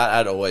 That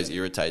ad always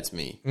irritates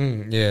me.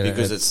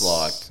 Because it's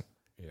like,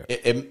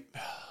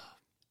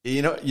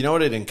 you know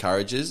what it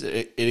encourages?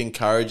 It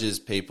encourages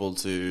people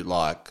to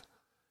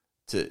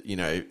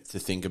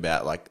think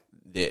about like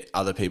their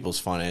other people's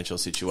financial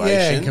situations.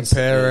 Yeah, and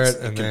compare it.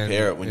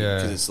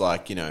 Because it's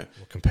like,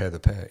 compare the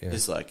pair. Yeah.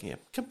 It's like,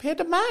 compare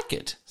the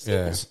market.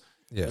 Yeah.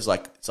 It's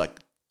like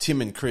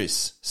Tim and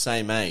Chris,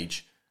 same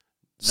age.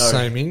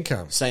 Same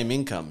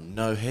income,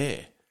 no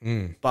hair.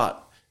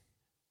 But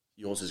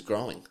yours is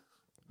growing.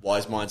 Why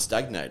is mine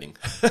stagnating?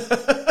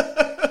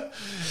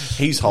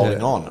 He's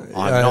holding on.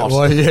 I'm not.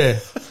 Well, yeah.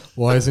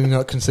 Why hasn't he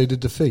not conceded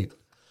defeat?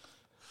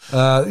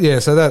 So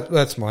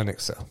that's my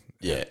next sell.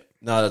 Yeah.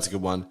 No, that's a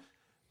good one.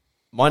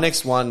 My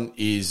next one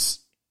it's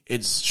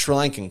Sri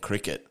Lankan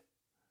cricket.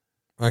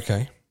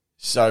 Okay.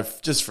 So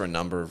just for a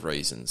number of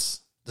reasons.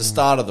 The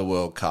start of the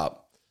World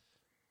Cup,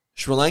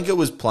 Sri Lanka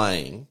was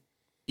playing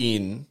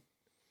in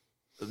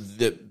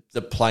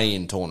the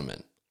play-in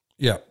tournament.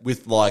 Yeah.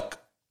 With like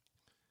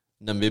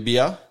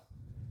Namibia,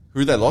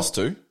 who they lost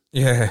to.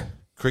 Yeah.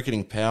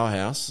 Cricketing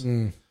powerhouse.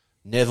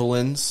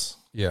 Netherlands.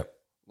 Yeah.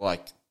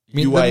 Like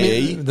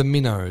UAE. The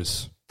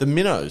minnows. The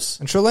minnows.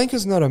 And Sri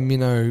Lanka's not a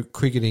minnow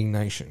cricketing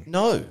nation.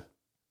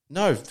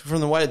 No,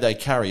 from the way they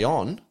carry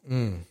on,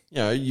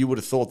 you would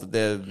have thought that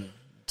they're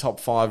top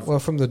 5. Well,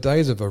 from the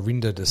days of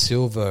Arinda de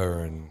Silva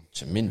and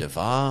Chaminda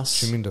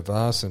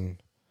Vas and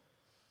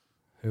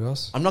who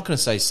else? I'm not going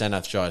to say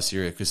Sanath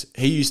Jayasuriya because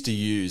he used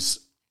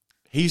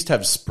to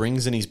have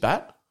springs in his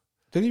bat.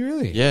 Did he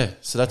really? Yeah,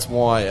 so that's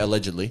why,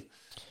 allegedly,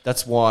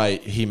 that's why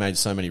he made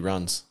so many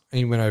runs. And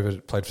he went over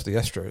and played for the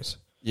Astros.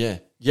 Yeah,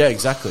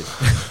 exactly.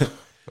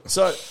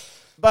 So,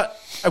 but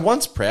a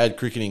once proud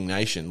cricketing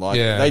nation, like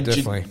they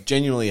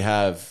genuinely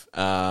have,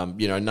 a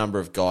number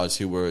of guys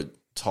who were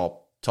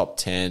top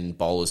 10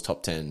 bowlers,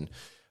 top 10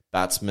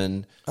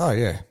 batsmen. Oh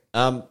yeah.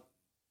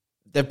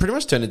 They've pretty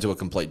much turned into a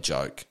complete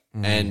joke,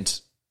 and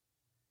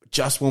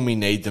just when we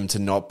need them to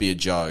not be a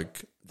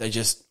joke,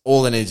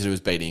 all they need to do is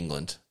beat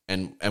England,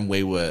 and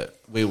we were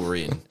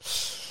in.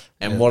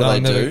 And what do they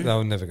do? They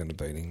were never going to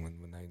beat England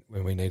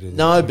when we needed them.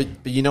 No, but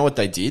you know what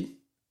they did?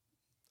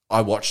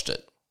 I watched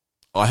it.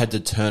 I had to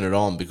turn it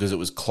on because it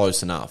was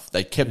close enough.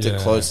 They kept it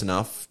close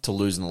enough to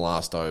lose in the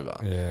last over.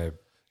 Yeah.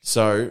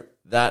 So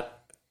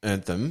that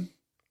earned them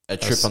a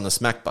trip on the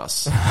smack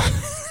bus.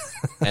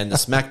 And the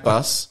smack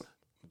bus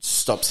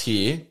stops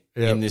here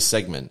in this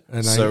segment.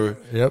 And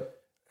here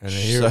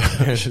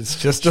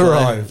it's just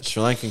arrived.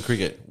 Sri Lankan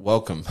cricket,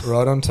 welcome.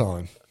 Right on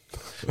time.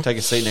 Take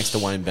a seat next to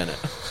Wayne Bennett.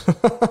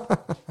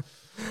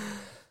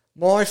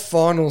 My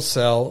final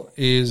sell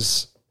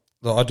is,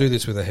 I do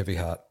this with a heavy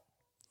heart.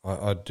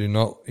 I do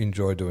not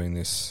enjoy doing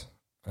this.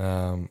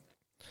 And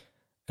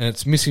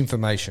it's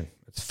misinformation.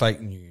 It's fake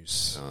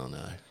news. Oh,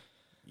 no.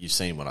 You've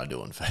seen what I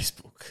do on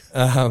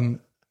Facebook.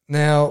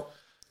 Now,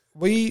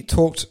 we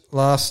talked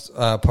last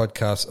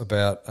podcast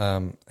about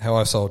how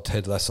I sold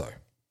Ted Lasso.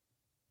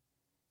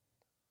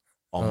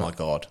 Oh, my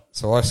God.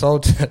 So I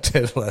sold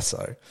Ted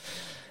Lasso.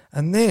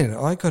 And then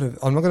I'm not going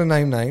to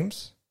name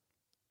names,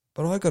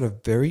 but I got a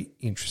very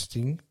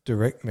interesting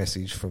direct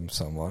message from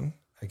someone.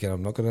 Again,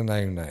 I'm not going to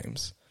name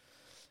names,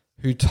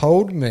 who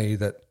told me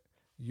that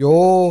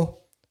your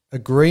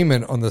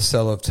agreement on the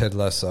sell of Ted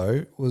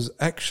Lasso was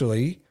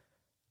actually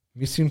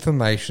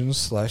misinformation /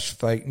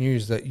 fake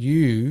news, that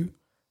you,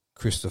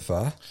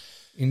 Christopher,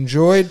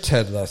 enjoyed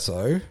Ted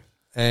Lasso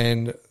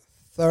and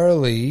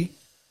thoroughly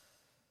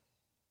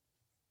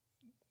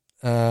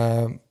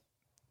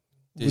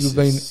would have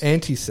been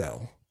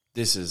anti-sell.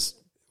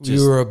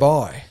 You were a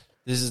buy.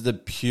 This is the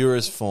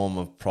purest form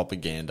of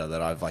propaganda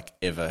that I've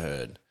ever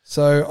heard.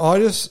 So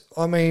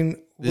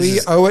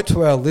we owe it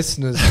to our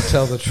listeners to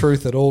tell the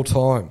truth at all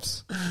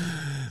times.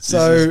 This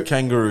is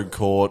kangaroo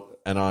court,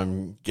 and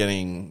I'm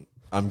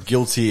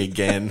guilty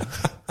again.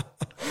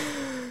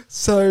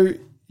 So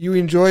you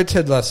enjoyed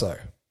Ted Lasso?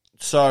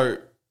 So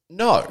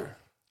no.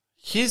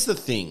 Here's the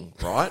thing,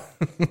 right?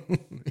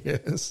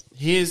 Yes.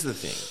 Here's the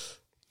thing.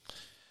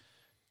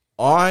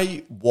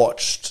 I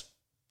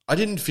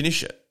didn't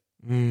finish it.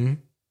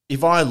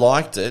 If I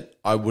liked it,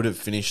 I would have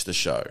finished the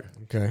show.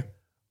 Okay.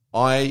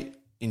 I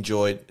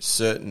enjoyed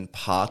certain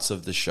parts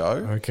of the show.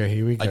 Okay,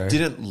 here we go. I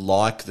didn't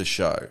like the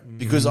show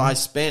because I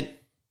spent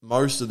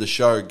most of the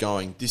show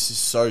going, this is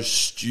so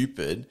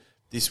stupid,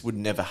 this would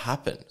never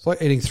happen. It's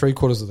like eating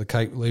 3/4 of the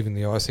cake, leaving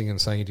the icing and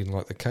saying you didn't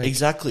like the cake.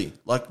 Exactly.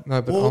 But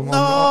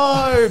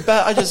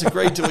I just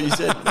agreed to what you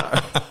said.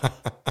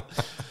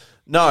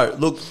 No,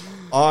 look,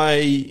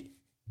 I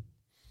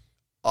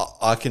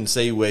can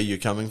see where you're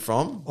coming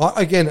from.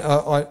 I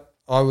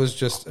I was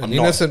just an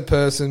innocent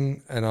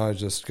person, and I was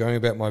just going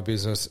about my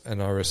business,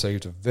 and I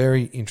received a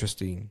very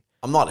interesting...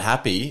 I'm not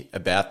happy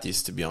about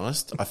this, to be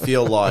honest. I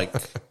feel like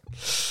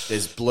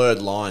there's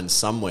blurred lines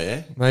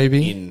somewhere.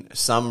 Maybe. In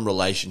some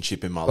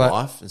relationship in my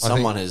life. And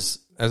someone has...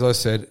 As I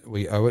said,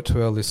 we owe it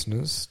to our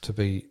listeners to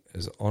be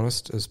as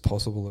honest as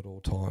possible at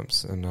all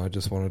times. And I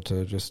just wanted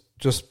to just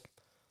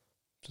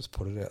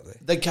put it out there.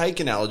 The cake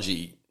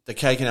analogy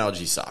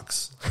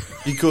sucks.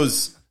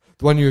 Because...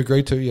 The one you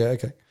agreed to? Yeah,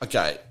 okay.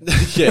 Okay.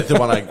 Yeah, the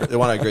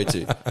one I agreed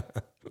to.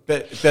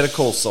 Better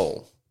Call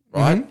Saul,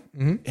 right?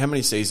 Mm-hmm. Mm-hmm. How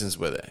many seasons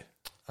were there?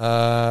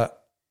 I'm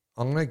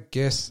going to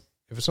guess,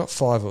 if it's not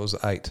 5, it was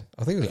 8.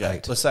 I think it was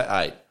 8. Let's say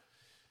 8.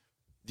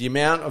 The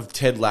amount of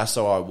Ted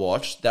Lasso I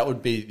watched, that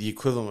would be the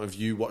equivalent of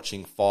you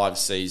watching 5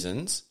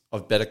 seasons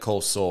of Better Call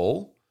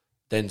Saul,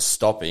 then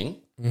stopping,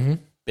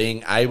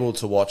 being able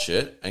to watch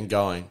it and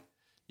going,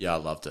 yeah, I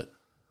loved it.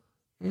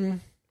 Yeah,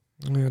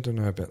 I don't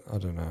know about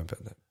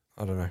that.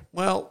 I don't know.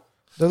 Well,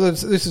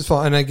 this is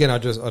fine. And again, I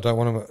don't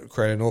want to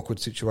create an awkward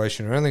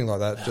situation or anything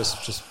like that.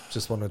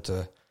 Just wanted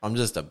to... I'm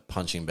just a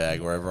punching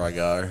bag wherever I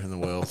go in the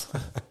world.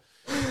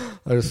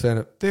 I just found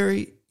it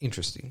very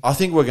interesting. I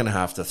think we're going to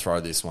have to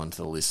throw this one to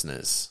the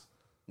listeners.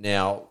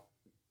 Now,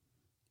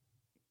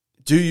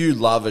 do you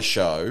love a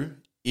show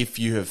if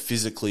you have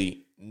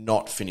physically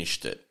not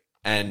finished it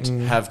and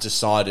have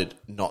decided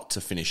not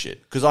to finish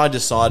it? Because I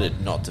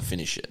decided not to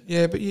finish it.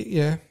 Yeah, but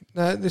yeah.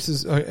 No, this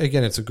is,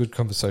 again, it's a good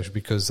conversation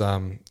because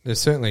there's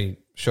certainly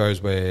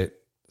shows where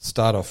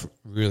start off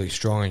really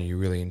strong and you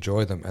really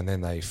enjoy them, and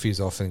then they fizz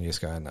off and you just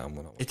go, no, I'm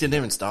not. It didn't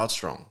even start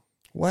strong.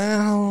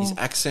 Wow. His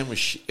accent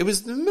was it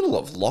was in the middle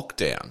of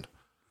lockdown.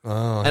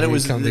 Oh, and it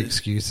was the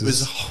excuses. It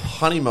was a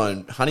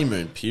honeymoon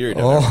period.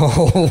 It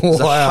was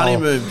a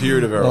honeymoon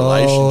period of a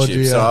relationship.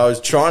 Dear. So I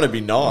was trying to be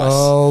nice.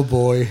 Oh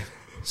boy.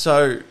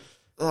 So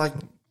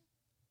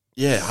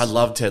yeah, I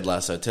love Ted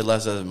Lasso. Ted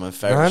Lasso is my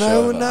favorite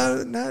show.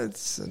 No,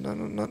 it's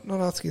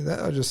not asking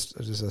that. I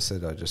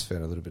said I just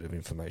found a little bit of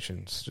information.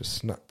 It's just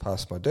snuck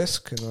past my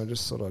desk, and I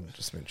just thought I'd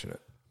just mention it.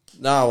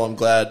 No, I'm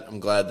glad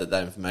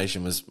that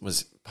information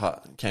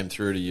came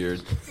through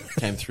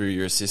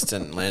your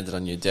assistant and landed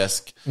on your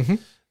desk. Mm-hmm.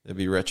 There'll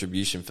be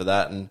retribution for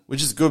that, and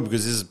which is good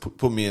because this has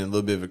put me in a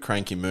little bit of a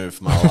cranky mood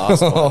for my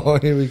last one. Oh,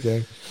 here we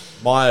go.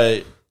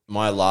 My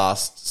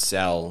last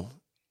sell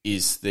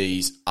is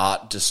these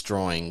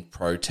art-destroying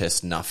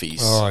protest nuffies.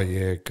 Oh,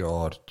 yeah,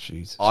 God,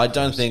 Jesus. I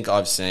don't think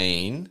I've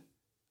seen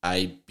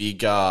a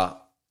bigger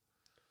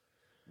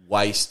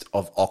waste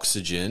of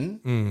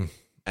oxygen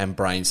and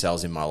brain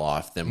cells in my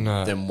life than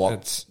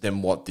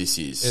what this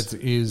is.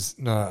 It is,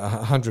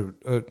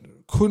 100.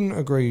 Couldn't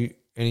agree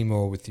any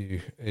more with you.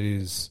 It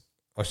is,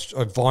 I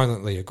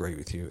violently agree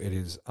with you. It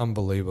is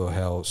unbelievable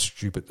how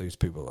stupid these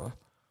people are.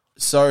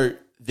 So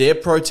they're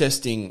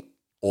protesting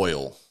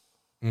oil.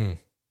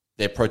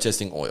 They're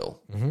protesting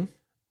oil. Mm-hmm.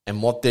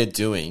 And what they're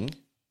doing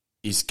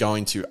is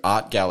going to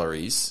art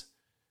galleries,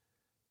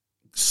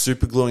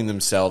 supergluing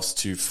themselves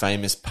to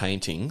famous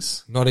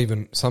paintings.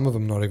 Some of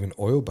them not even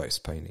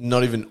oil-based paintings.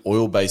 Not even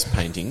oil-based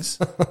paintings.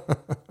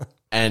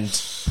 And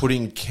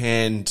tipping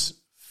canned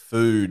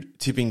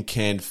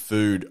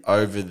food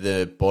over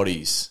their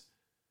bodies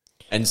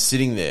and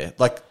sitting there.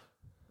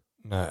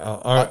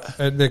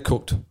 They're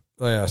cooked.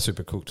 They are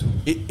super cooked.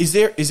 Is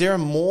there a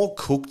more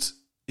cooked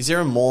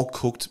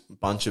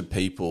bunch of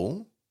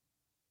people?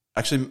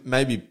 Actually,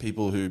 maybe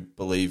people who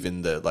believe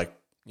in the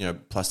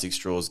plastic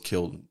straws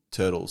killed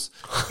turtles.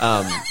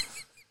 But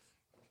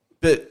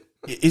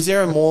is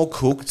there a more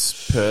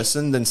cooked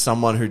person than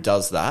someone who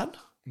does that?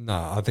 No,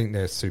 I think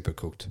they're super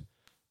cooked.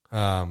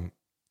 And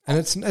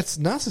it's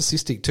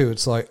narcissistic too.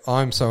 It's like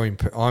I'm so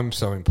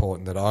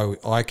important that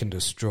I can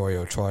destroy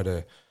or try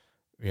to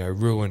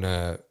ruin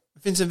a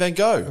Vincent van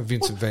Gogh.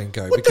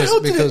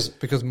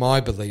 Because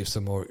my beliefs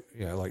are more,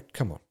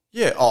 come on.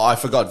 Yeah. Oh, I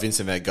forgot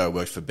Vincent van Gogh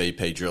worked for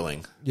BP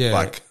Drilling.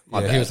 Yeah.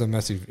 He was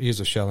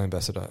a Shell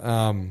ambassador.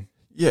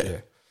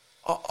 Yeah.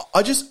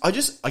 I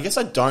guess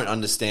I don't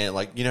understand.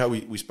 How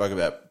we spoke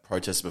about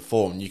protests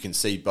before, and you can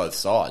see both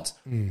sides.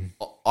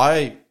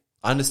 I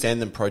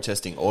understand them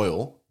protesting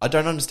oil. I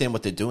don't understand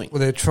what they're doing. Well,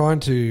 they're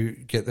trying to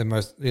get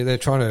they're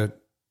trying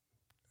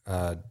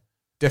to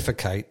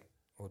defecate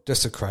or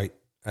desecrate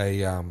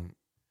a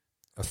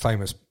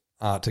famous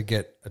art to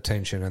get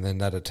attention, and then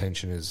that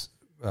attention is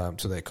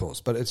to their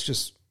cause. But it's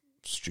just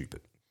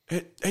stupid.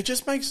 It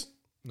just makes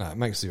it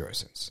makes zero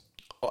sense.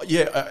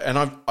 Yeah, and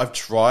I've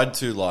tried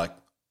to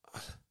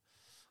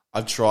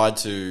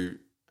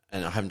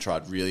and I haven't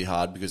tried really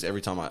hard because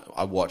every time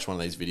I watch one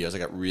of these videos, I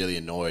get really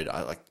annoyed.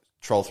 I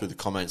troll through the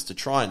comments to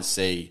try and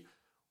see,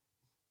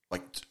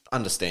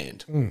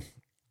 understand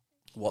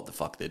what the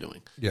fuck they're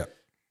doing. Yeah,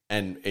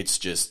 and it's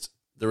just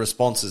the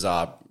responses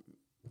are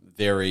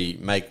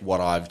make what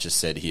I've just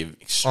said here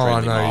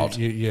extremely mild.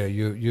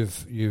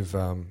 You've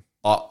been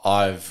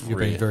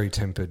very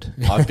tempered.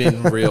 I've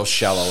been real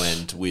shallow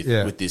end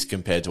with this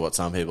compared to what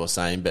some people are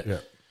saying, but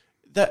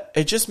that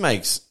it just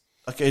makes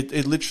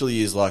it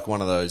literally is like one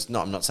of those.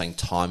 No, I'm not saying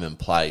time and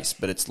place,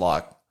 but it's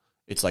like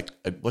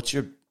what's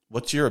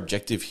what's your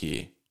objective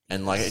here?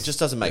 And like, it just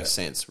doesn't make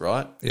sense,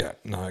 right? Yeah,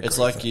 no, I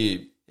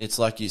agree it's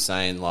like you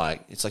saying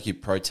like, it's like you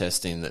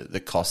protesting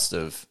the cost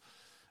of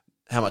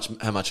how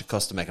much it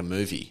costs to make a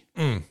movie,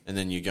 and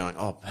then you're going,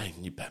 oh, man,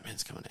 new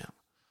Batman's coming out,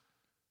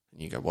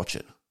 and you go watch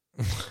it.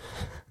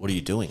 What are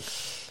you doing?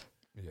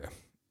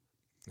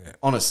 Yeah.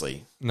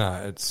 Honestly,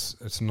 No,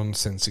 it's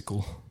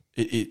nonsensical.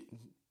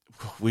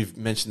 We've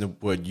mentioned the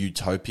word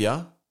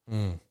utopia.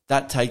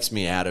 That takes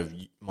me out of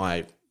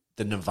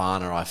the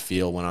nirvana I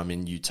feel when I'm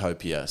in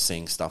utopia,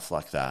 seeing stuff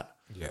like that.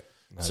 Yeah.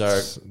 No, So-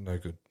 it's no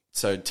good.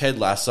 So Ted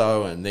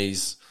Lasso and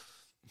these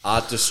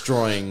art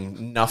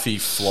destroying nuffy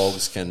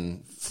flogs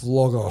can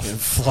Flog off.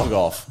 flog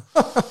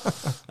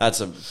off. That's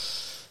a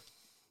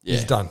yeah.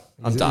 He's done.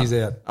 I'm done. He's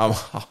out.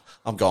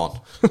 I'm gone.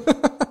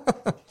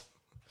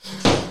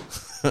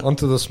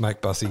 Onto the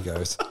smack bus he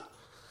goes.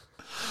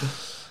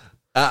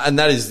 And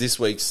that is this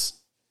week's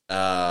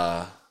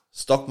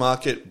stock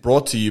market,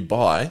 brought to you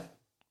by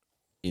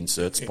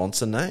insert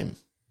sponsor name.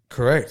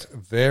 Correct.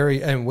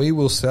 And we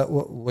will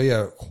sell. We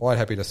are quite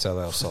happy to sell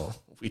our soul.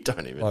 We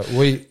don't even. Like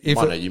you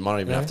might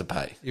not even have to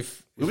pay.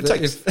 If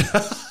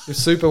Super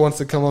Super wants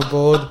to come on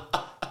board,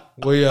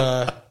 we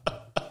are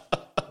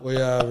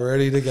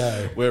ready to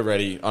go. We're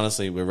ready.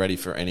 Honestly, we're ready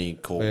for any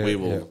call. We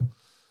will.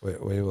 Yeah.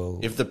 We will.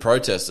 If the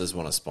protesters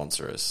want to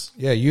sponsor us,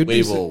 Yeah, you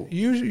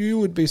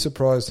would be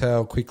surprised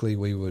how quickly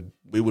we would.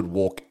 we would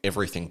walk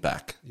everything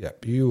back. Yeah,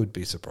 you would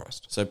be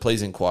surprised. So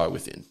please inquire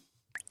within.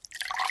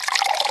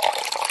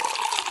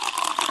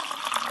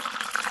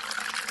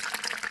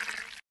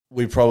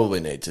 We probably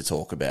need to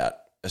talk about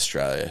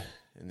Australia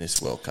in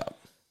this World Cup.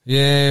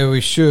 Yeah,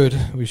 we should.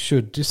 We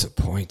should.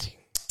 Disappointing.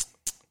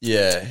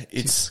 Yeah,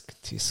 it's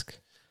Tisk.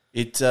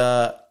 it's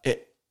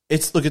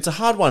a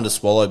hard one to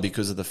swallow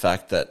because of the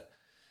fact that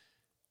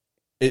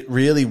it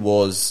really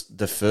was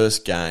the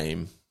first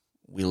game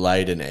we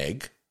laid an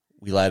egg.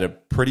 We laid a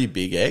pretty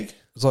big egg.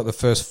 It's like the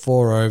first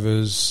 4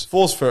 overs.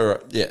 Force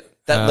for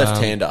that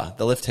left-hander.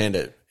 The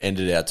left-hander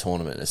ended our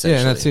tournament essentially. Yeah,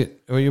 and that's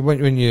it.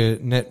 When your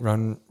net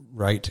run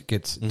rate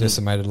gets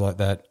decimated like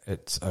that,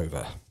 it's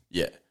over.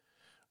 Yeah.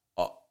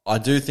 I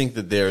do think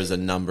that there is a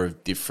number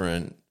of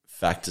different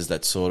factors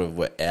that sort of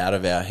were out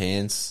of our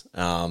hands.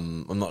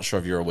 I'm not sure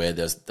if you're aware,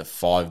 there's the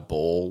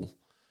 5-ball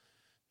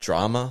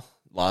drama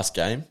last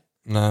game.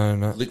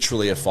 No.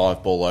 Literally a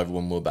 5-ball over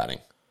when we were batting.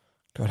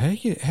 God,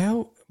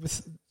 how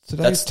with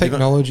today's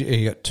technology,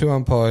 you got 2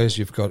 umpires,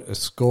 you've got a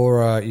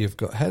scorer,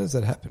 how does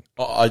that happen?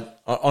 I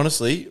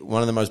honestly,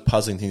 one of the most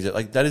puzzling things,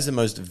 that is the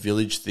most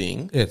village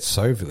thing. Yeah, it's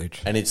so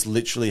village. And it's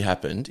literally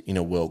happened in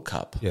a World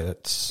Cup. Yeah,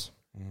 that's...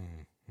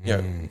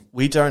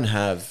 We don't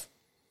have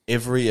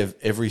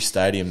every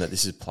stadium that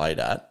this is played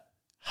at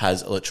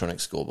has electronic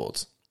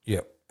scoreboards.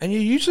 Yeah. And you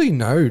usually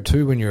know,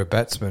 too, when you're a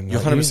batsman. You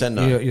 100%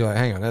 know. You're like,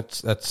 hang on,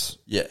 that's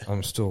yeah.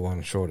 I'm still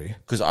one shorty.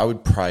 Because I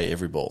would pray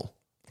every ball.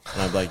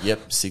 And I'd be like,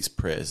 yep, 6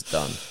 prayers,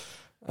 done.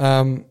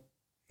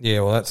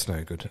 Yeah, well, that's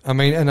no good. I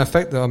mean, and the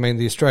fact that,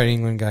 the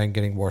Australia-England game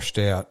getting washed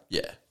out.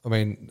 Yeah. I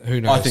mean,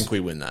 who knows? I think we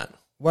win that.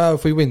 Well,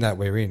 if we win that,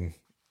 we're in.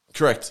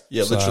 Correct.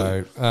 Yeah, So,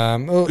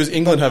 literally. Because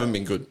England haven't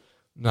been good.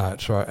 No,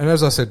 that's right. And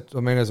as I said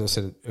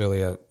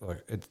earlier,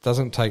 like, it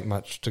doesn't take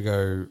much to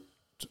go,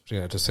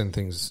 to send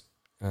things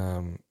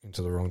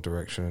into the wrong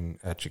direction and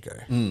out you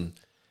go.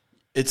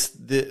 It's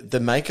the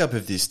makeup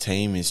of this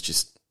team is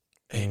just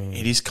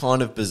it is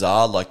kind of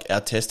bizarre. Like,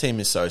 our test team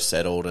is so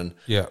settled, and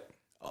Yeah.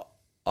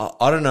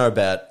 I don't know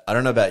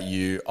about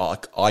you.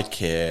 I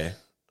care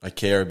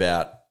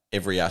about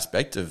every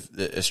aspect of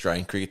the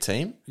Australian cricket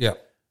team. Yeah.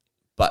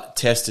 But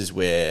test is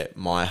where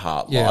my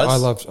heart Yeah,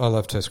 lies. I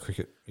love Test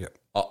cricket. Yeah.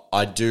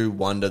 I do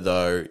wonder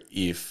though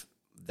if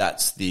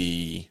that's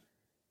the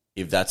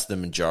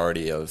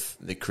majority of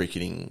the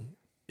cricketing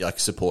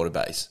supporter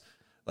base.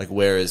 Like,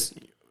 whereas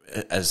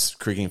as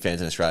cricketing fans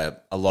in Australia,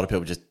 a lot of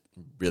people just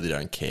really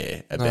don't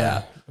care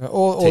about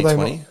or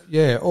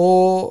T20.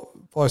 Or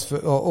vice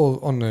versa.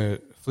 Or on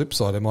the flip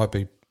side, there might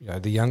be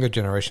the younger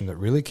generation that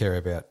really care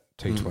about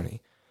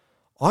T20.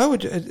 I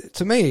would,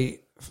 to me,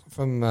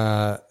 from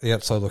the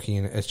outside looking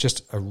in, it's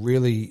just a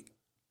really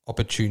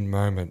opportune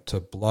moment to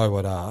blow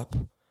it up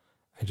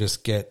and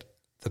just get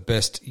the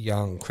best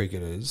young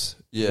cricketers,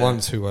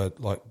 ones who are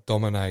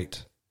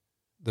dominate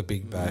the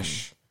Big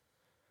Bash.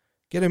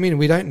 Get them in.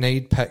 We don't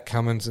need Pat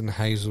Cummins and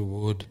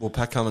Hazelwood. Well,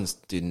 Pat Cummins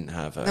didn't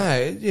have a...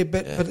 No,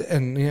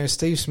 but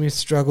Steve Smith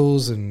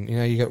struggles, and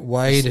you got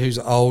Wade who's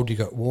old, you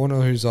got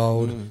Warner who's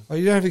old. Well,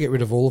 you don't have to get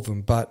rid of all of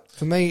them, but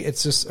for me,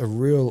 it's just a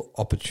real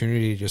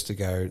opportunity just to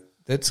go,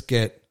 let's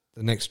get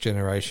the next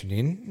generation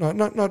in.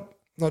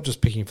 Not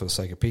just picking for the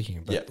sake of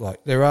picking,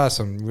 but there are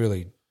some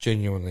really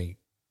genuinely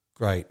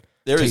great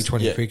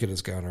T20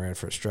 cricketers going around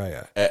for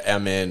Australia. Our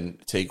man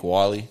Teague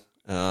Wiley,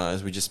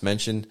 as we just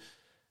mentioned.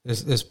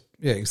 There's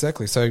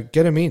exactly. So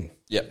get them in.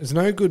 Yeah, there's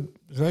no good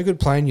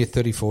playing your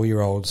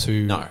 34-year-olds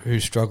who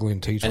struggle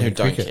in T20 and who cricket.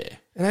 don't care.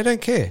 And they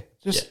don't care.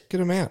 Just get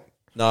them out.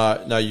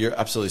 No, you're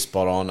absolutely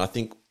spot on. I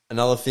think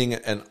another thing,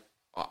 and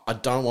I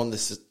don't want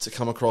this to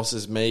come across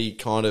as me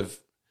kind of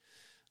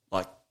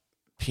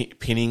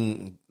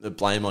pinning the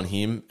blame on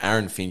him.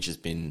 Aaron Finch has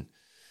been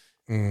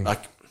on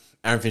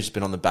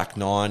the back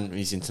nine of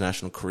his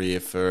international career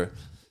for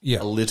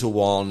a little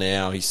while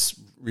now. He's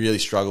really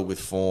struggled with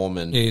form,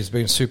 and he's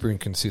been super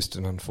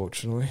inconsistent,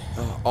 unfortunately.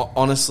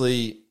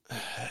 Honestly,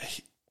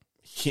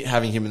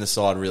 having him in the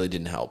side really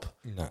didn't help.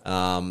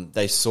 No.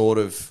 They sort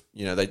of,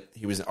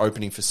 he was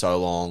opening for so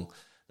long.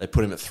 They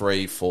put him at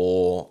 3,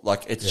 4.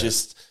 Like, it's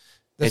just...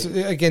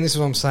 Again, this is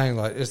what I'm saying.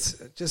 Like, it's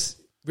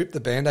just rip the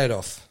Band-Aid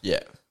off.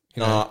 Yeah.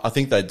 I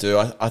think they do.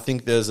 I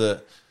think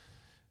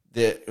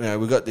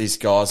we've got these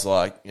guys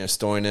like,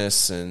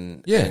 Stoinis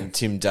and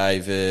Tim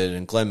David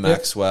and Glenn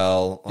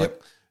Maxwell,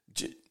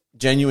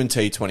 genuine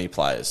T20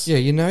 players. Yeah,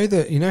 you know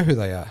who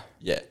they are.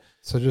 Yeah.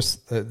 So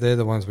just they're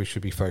the ones we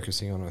should be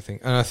focusing on, I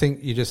think. And I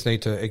think you just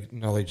need to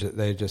acknowledge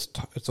that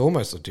it's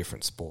almost a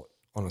different sport,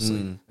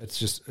 honestly. It's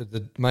just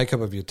the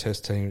makeup of your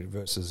test team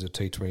versus your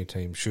T20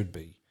 team should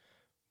be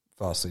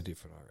vastly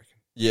different, I reckon.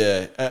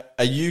 Yeah.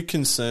 Are you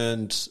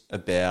concerned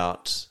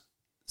about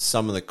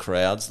some of the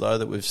crowds, though,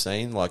 that we've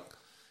seen? Like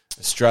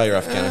Australia,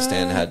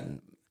 Afghanistan had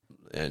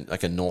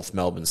like a North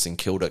Melbourne, St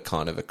Kilda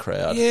kind of a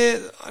crowd. Yeah,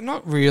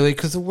 not really,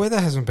 because the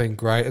weather hasn't been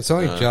great. It's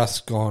only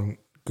just gone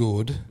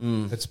good.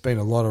 It's been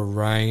a lot of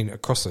rain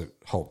across the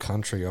whole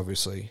country,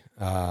 obviously,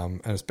 and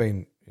it's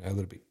been a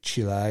little bit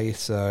chilly.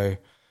 So,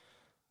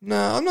 no,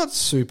 I'm not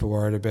super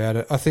worried about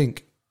it. I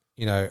think,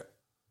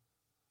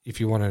 if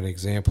you want an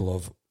example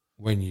of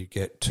when you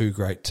get two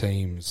great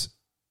teams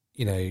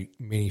in a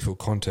meaningful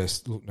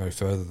contest, look no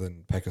further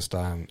than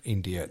Pakistan,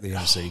 India at the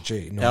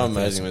MCG. How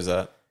amazing was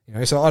that?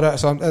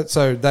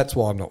 So that's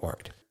why I'm not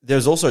worried.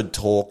 There's also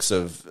talks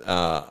of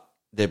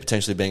there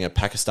potentially being a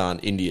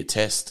Pakistan-India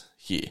test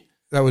here.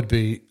 That would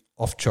be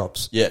off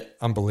chops. Yeah.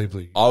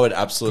 Unbelievably. I would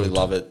absolutely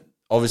love it.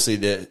 Obviously,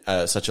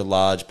 there's such a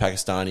large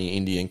Pakistani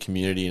Indian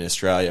community in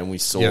Australia, and we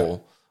saw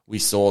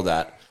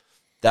that.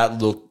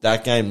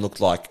 That game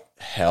looked like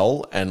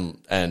hell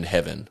and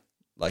heaven.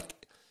 Like,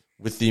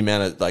 with the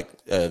amount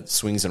of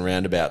swings and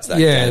roundabouts that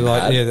game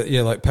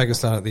had. Like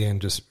Pakistan at the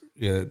end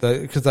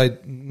because they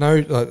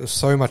know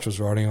so much was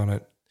riding on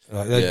it.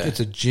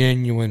 It's a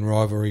genuine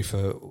rivalry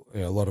for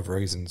a lot of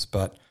reasons,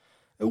 but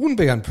it wouldn't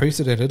be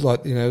unprecedented.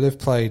 They've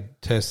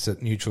played tests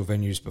at neutral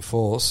venues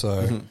before,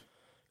 so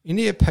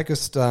India,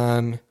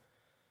 Pakistan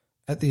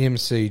at the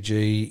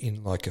MCG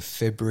in like a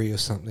February or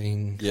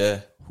something.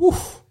 Yeah. Whew.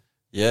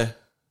 Yeah.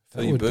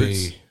 Feel your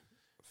boots.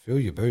 Feel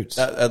your boots.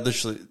 That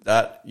literally,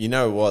 you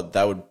know what?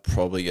 That would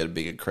probably get a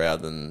bigger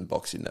crowd than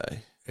Boxing Day.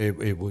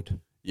 It would.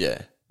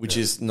 Yeah. Which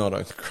is not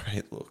a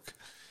great look.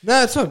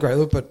 No, it's not a great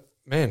look, but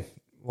man,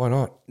 why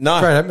not?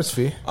 No. Great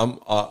atmosphere.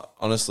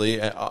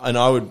 Honestly, and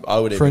I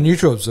would for a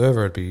neutral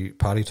observer, it'd be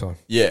party time.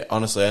 Yeah,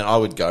 honestly, and I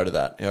would go to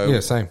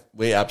that. Same.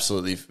 We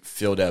absolutely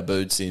filled our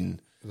boots in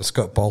the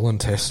Scott Bowen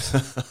test.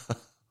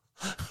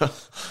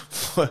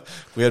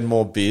 We had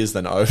more beers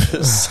than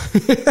overs.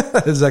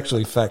 That is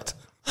actually fact.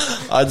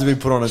 I had to be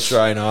put on a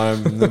train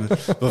home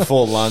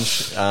before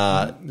lunch.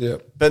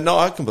 But no,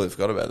 I completely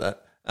forgot about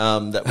that.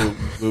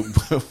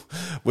 That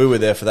we were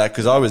there for that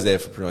because I was there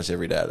for pretty much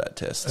every day of that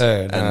test.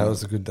 Yeah, no, it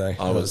was a good day.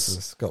 I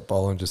was Scott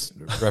Bowen just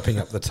wrapping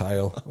up the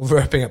tail,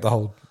 wrapping up the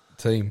whole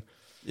team.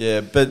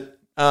 Yeah, but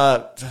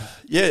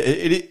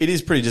it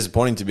is pretty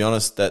disappointing, to be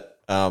honest, that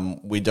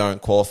we don't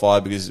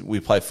qualify because we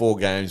play 4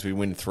 games, we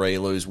win 3,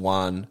 lose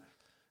 1,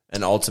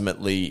 and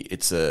ultimately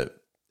it's the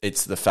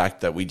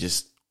fact that we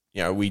just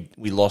we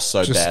lost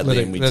so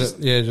badly.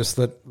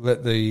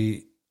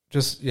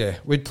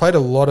 We'd played a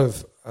lot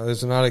of.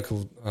 There's an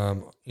article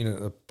in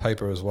the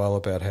paper as well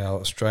about how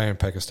Australia and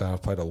Pakistan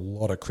have played a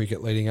lot of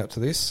cricket leading up to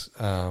this.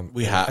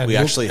 We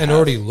actually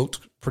already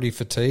looked pretty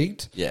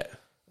fatigued. Yeah.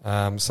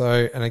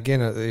 And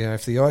again,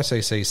 if the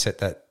ICC set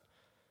that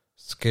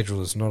schedule,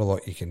 there's not a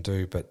lot you can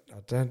do, but I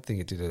don't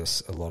think it did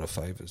us a lot of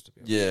favours, to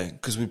be honest. Yeah,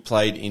 because we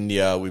played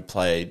India, we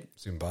played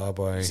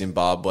Zimbabwe,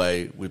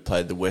 we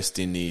played the West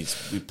Indies,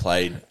 we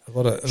played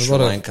Sri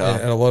Lanka.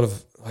 And a lot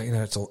of,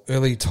 it's an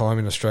early time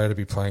in Australia to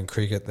be playing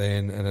cricket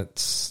then, and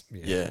it's...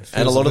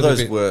 and a lot of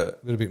those were...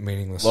 A little bit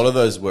meaningless. A lot of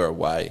those were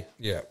away,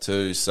 yeah,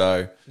 too,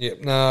 so... Yeah,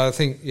 no, I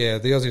think, the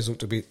Aussies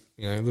looked a bit,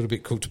 a little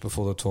bit cooked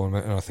before the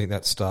tournament, and I think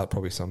that start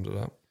probably sums it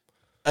up.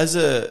 This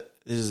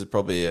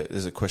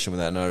is a question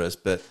without notice,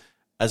 but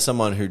as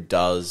someone who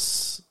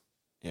does,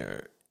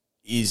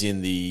 is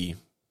in the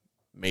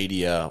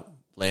media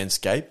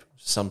landscape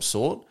of some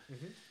sort,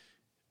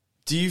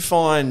 do you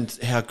find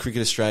how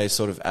Cricket Australia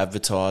sort of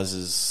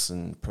advertises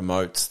and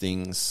promotes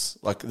things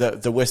like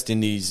the West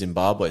Indies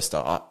Zimbabwe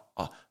stuff?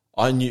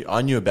 I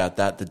knew about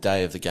that the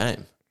day of the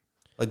game.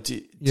 Like,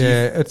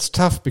 it's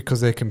tough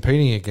because they're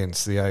competing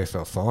against the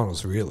AFL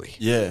finals, really.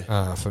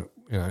 Yeah.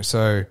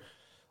 So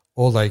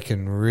all they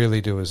can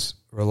really do is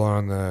rely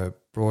on the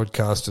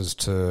broadcasters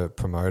to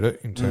promote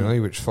it internally,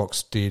 which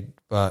Fox did.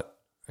 But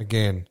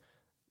again,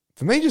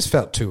 for me, it just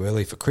felt too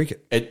early for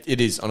cricket.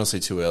 It is honestly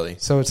too early.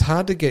 So it's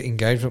hard to get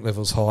engagement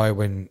levels high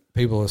when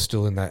people are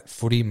still in that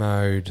footy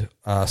mode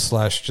 /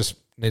 just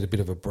need a bit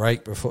of a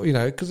break before,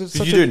 because it's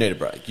You do need a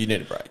break. You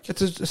need a break.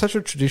 It's such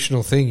a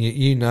traditional thing.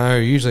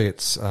 Usually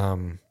it's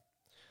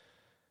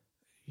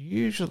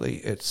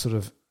sort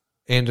of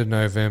end of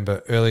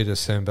November, early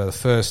December, the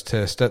first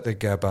test at the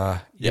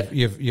Gabba.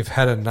 You've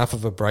had enough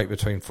of a break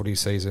between footy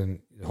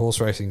season.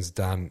 Horse racing's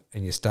done,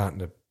 and you're starting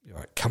to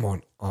come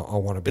on. I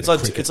want a bit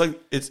of cricket.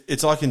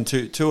 It's like in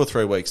 2 or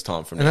 3 weeks'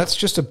 time from now. And that's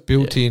just a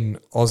built-in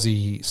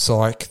Aussie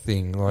psych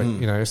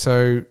thing,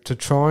 So to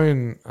try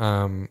and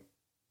I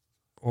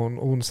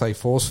wouldn't say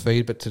force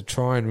feed, but to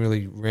try and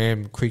really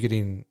ram cricket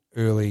in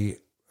early,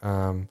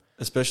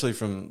 especially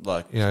from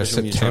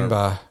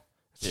September.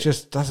 It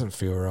just doesn't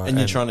feel right. And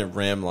you're trying to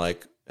ram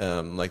like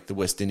the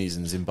West Indies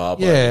and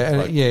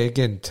Zimbabwe.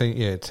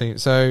 Team.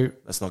 So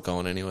that's not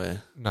going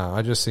anywhere. No,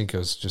 I just think it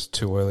was just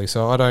too early.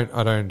 So I don't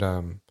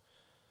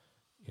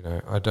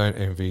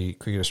envy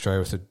Cricket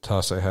Australia with the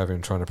task they have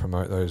in trying to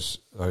promote those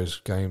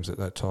games at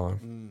that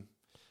time.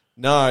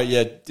 No,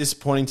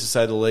 disappointing to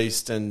say the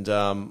least. And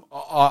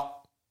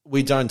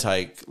we don't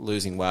take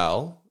losing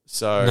well.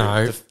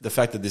 So the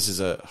fact that this is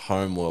a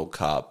home World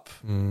Cup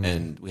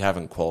and we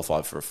haven't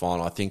qualified for a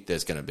final, I think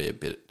there's going to be a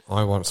bit.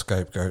 I want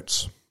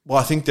scapegoats. Well,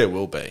 I think there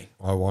will be.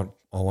 I want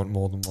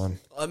more than one.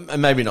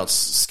 And maybe not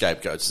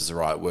scapegoats is the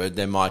right word.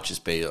 There might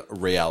just be a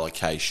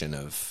reallocation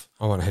of.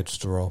 I want heads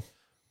to roll.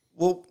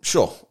 Well,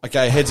 sure.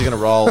 Okay, heads are going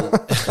to roll.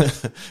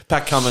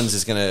 Pat Cummins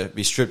is going to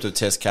be stripped of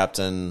Test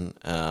captain.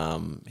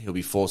 He'll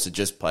be forced to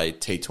just play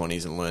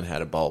T20s and learn how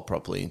to bowl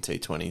properly in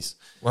T20s.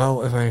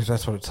 Well, if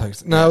that's what it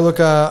takes. No, look,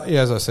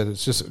 as I said,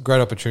 it's just a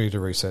great opportunity to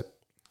reset.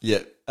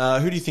 Yeah.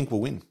 Who do you think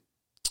will win?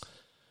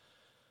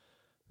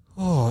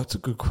 Oh, that's a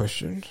good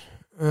question.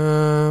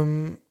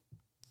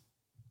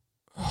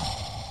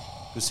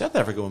 South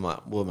Africa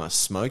were my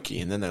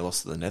smoky, and then they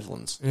lost to the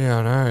Netherlands. Yeah,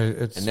 I know.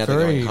 And now they're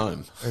going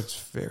home. It's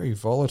very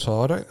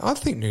volatile. I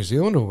think New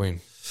Zealand will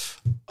win.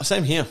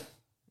 Same here.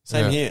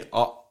 Here.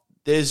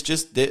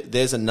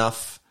 There's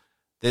enough.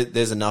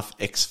 There's enough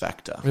X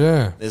factor.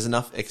 Yeah, there's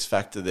enough X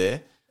factor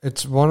there.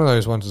 It's one of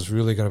those ones that's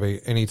really going to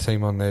be any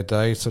team on their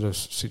day sort of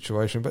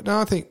situation. But no,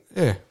 I think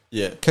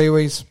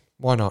Kiwis.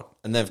 Why not?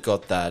 And they've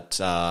got that.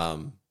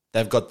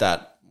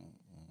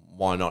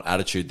 Why not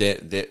attitude?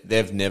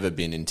 They've never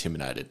been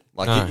intimidated.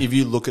 If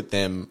you look at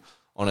them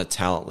on a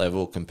talent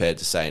level compared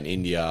to say in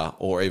India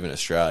or even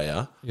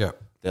Australia,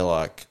 they're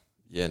like,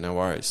 no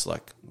worries.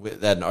 Like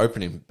they had an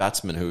opening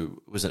batsman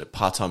who was a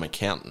part-time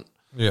accountant,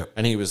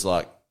 and he was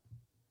like,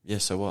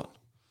 so what?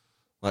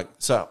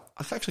 So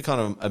I actually kind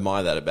of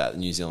admire that about the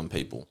New Zealand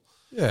people.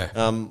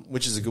 Yeah.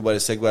 Which is a good way to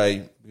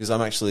segue because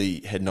I'm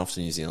actually heading off to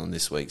New Zealand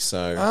this week.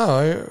 So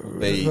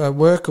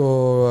work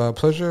or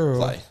pleasure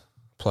or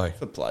play.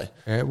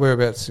 Yeah,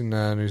 whereabouts in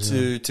New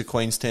Zealand? To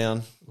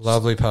Queenstown.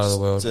 Lovely part of the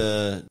world.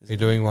 Are you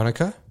doing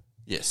Wanaka?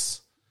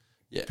 Yes.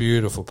 Yeah.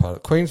 Beautiful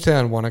part.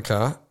 Queenstown,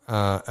 Wanaka,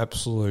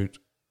 absolute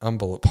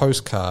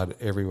postcard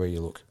everywhere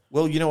you look.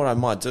 Well, you know what I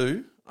might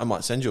do? I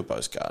might send you a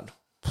postcard.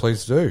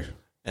 Please do.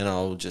 And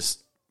I'll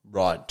just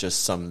write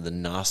just some of the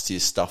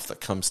nastiest stuff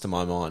that comes to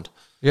my mind.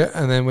 Yeah,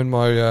 and then when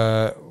my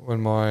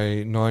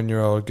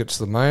 9-year-old gets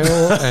the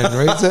mail and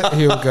reads it,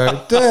 he'll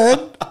go,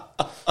 Dad.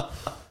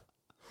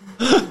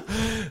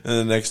 And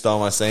the next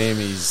time I see him,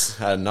 he's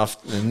had enough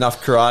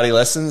karate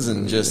lessons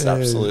and just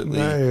absolutely.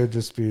 No, he'll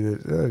just be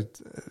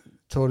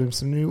taught him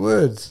some new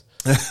words.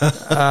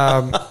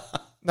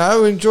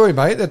 No, enjoy,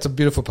 mate. That's a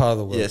beautiful part of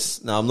the world.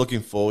 Yes, no, I'm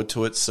looking forward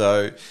to it.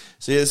 So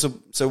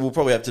we'll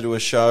probably have to do a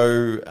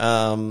show.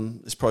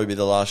 This probably be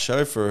the last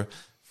show for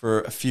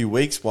a few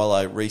weeks while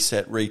I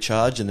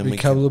recharge, and then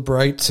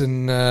recalibrate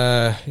and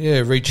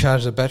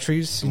recharge the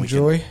batteries. And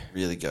enjoy. We can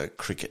really go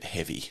cricket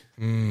heavy.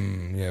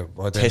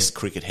 Test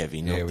cricket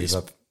heavy. Not this.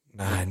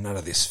 None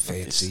of this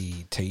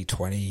fancy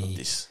T20.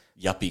 This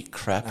yuppie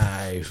crap.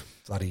 No,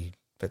 bloody.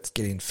 Let's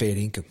get in fair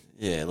income.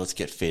 Yeah, let's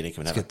get fair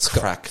income and have a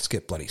crack. Let's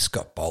get bloody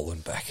Scott Bowen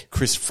back.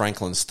 Chris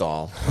Franklin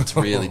style. Let's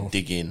really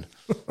dig in.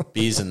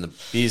 Beers in the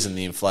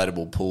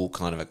inflatable pool,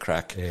 kind of a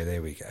crack. Yeah,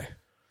 there we go.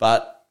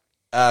 But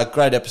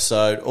great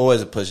episode.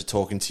 Always a pleasure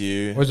talking to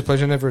you. Always a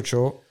pleasure. Never a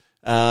chore.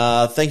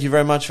 Thank you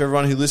very much for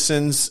everyone who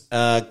listens.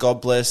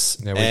 God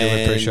bless. Yeah, we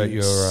do appreciate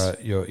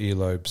your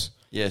earlobes.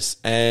 Yes,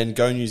 and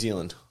go New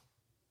Zealand,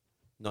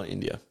 not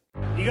India.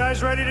 You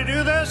guys ready to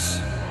do this?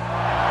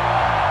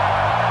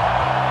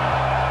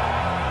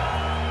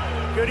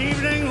 Good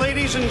evening,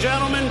 ladies and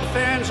gentlemen,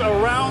 fans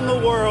around the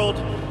world.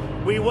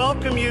 We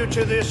welcome you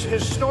to this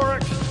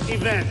historic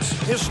event.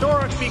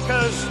 Historic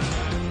because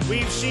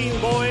we've seen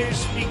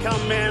boys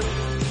become men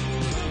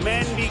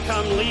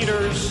become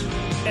leaders,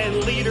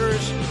 and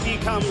leaders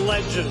become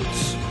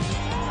legends.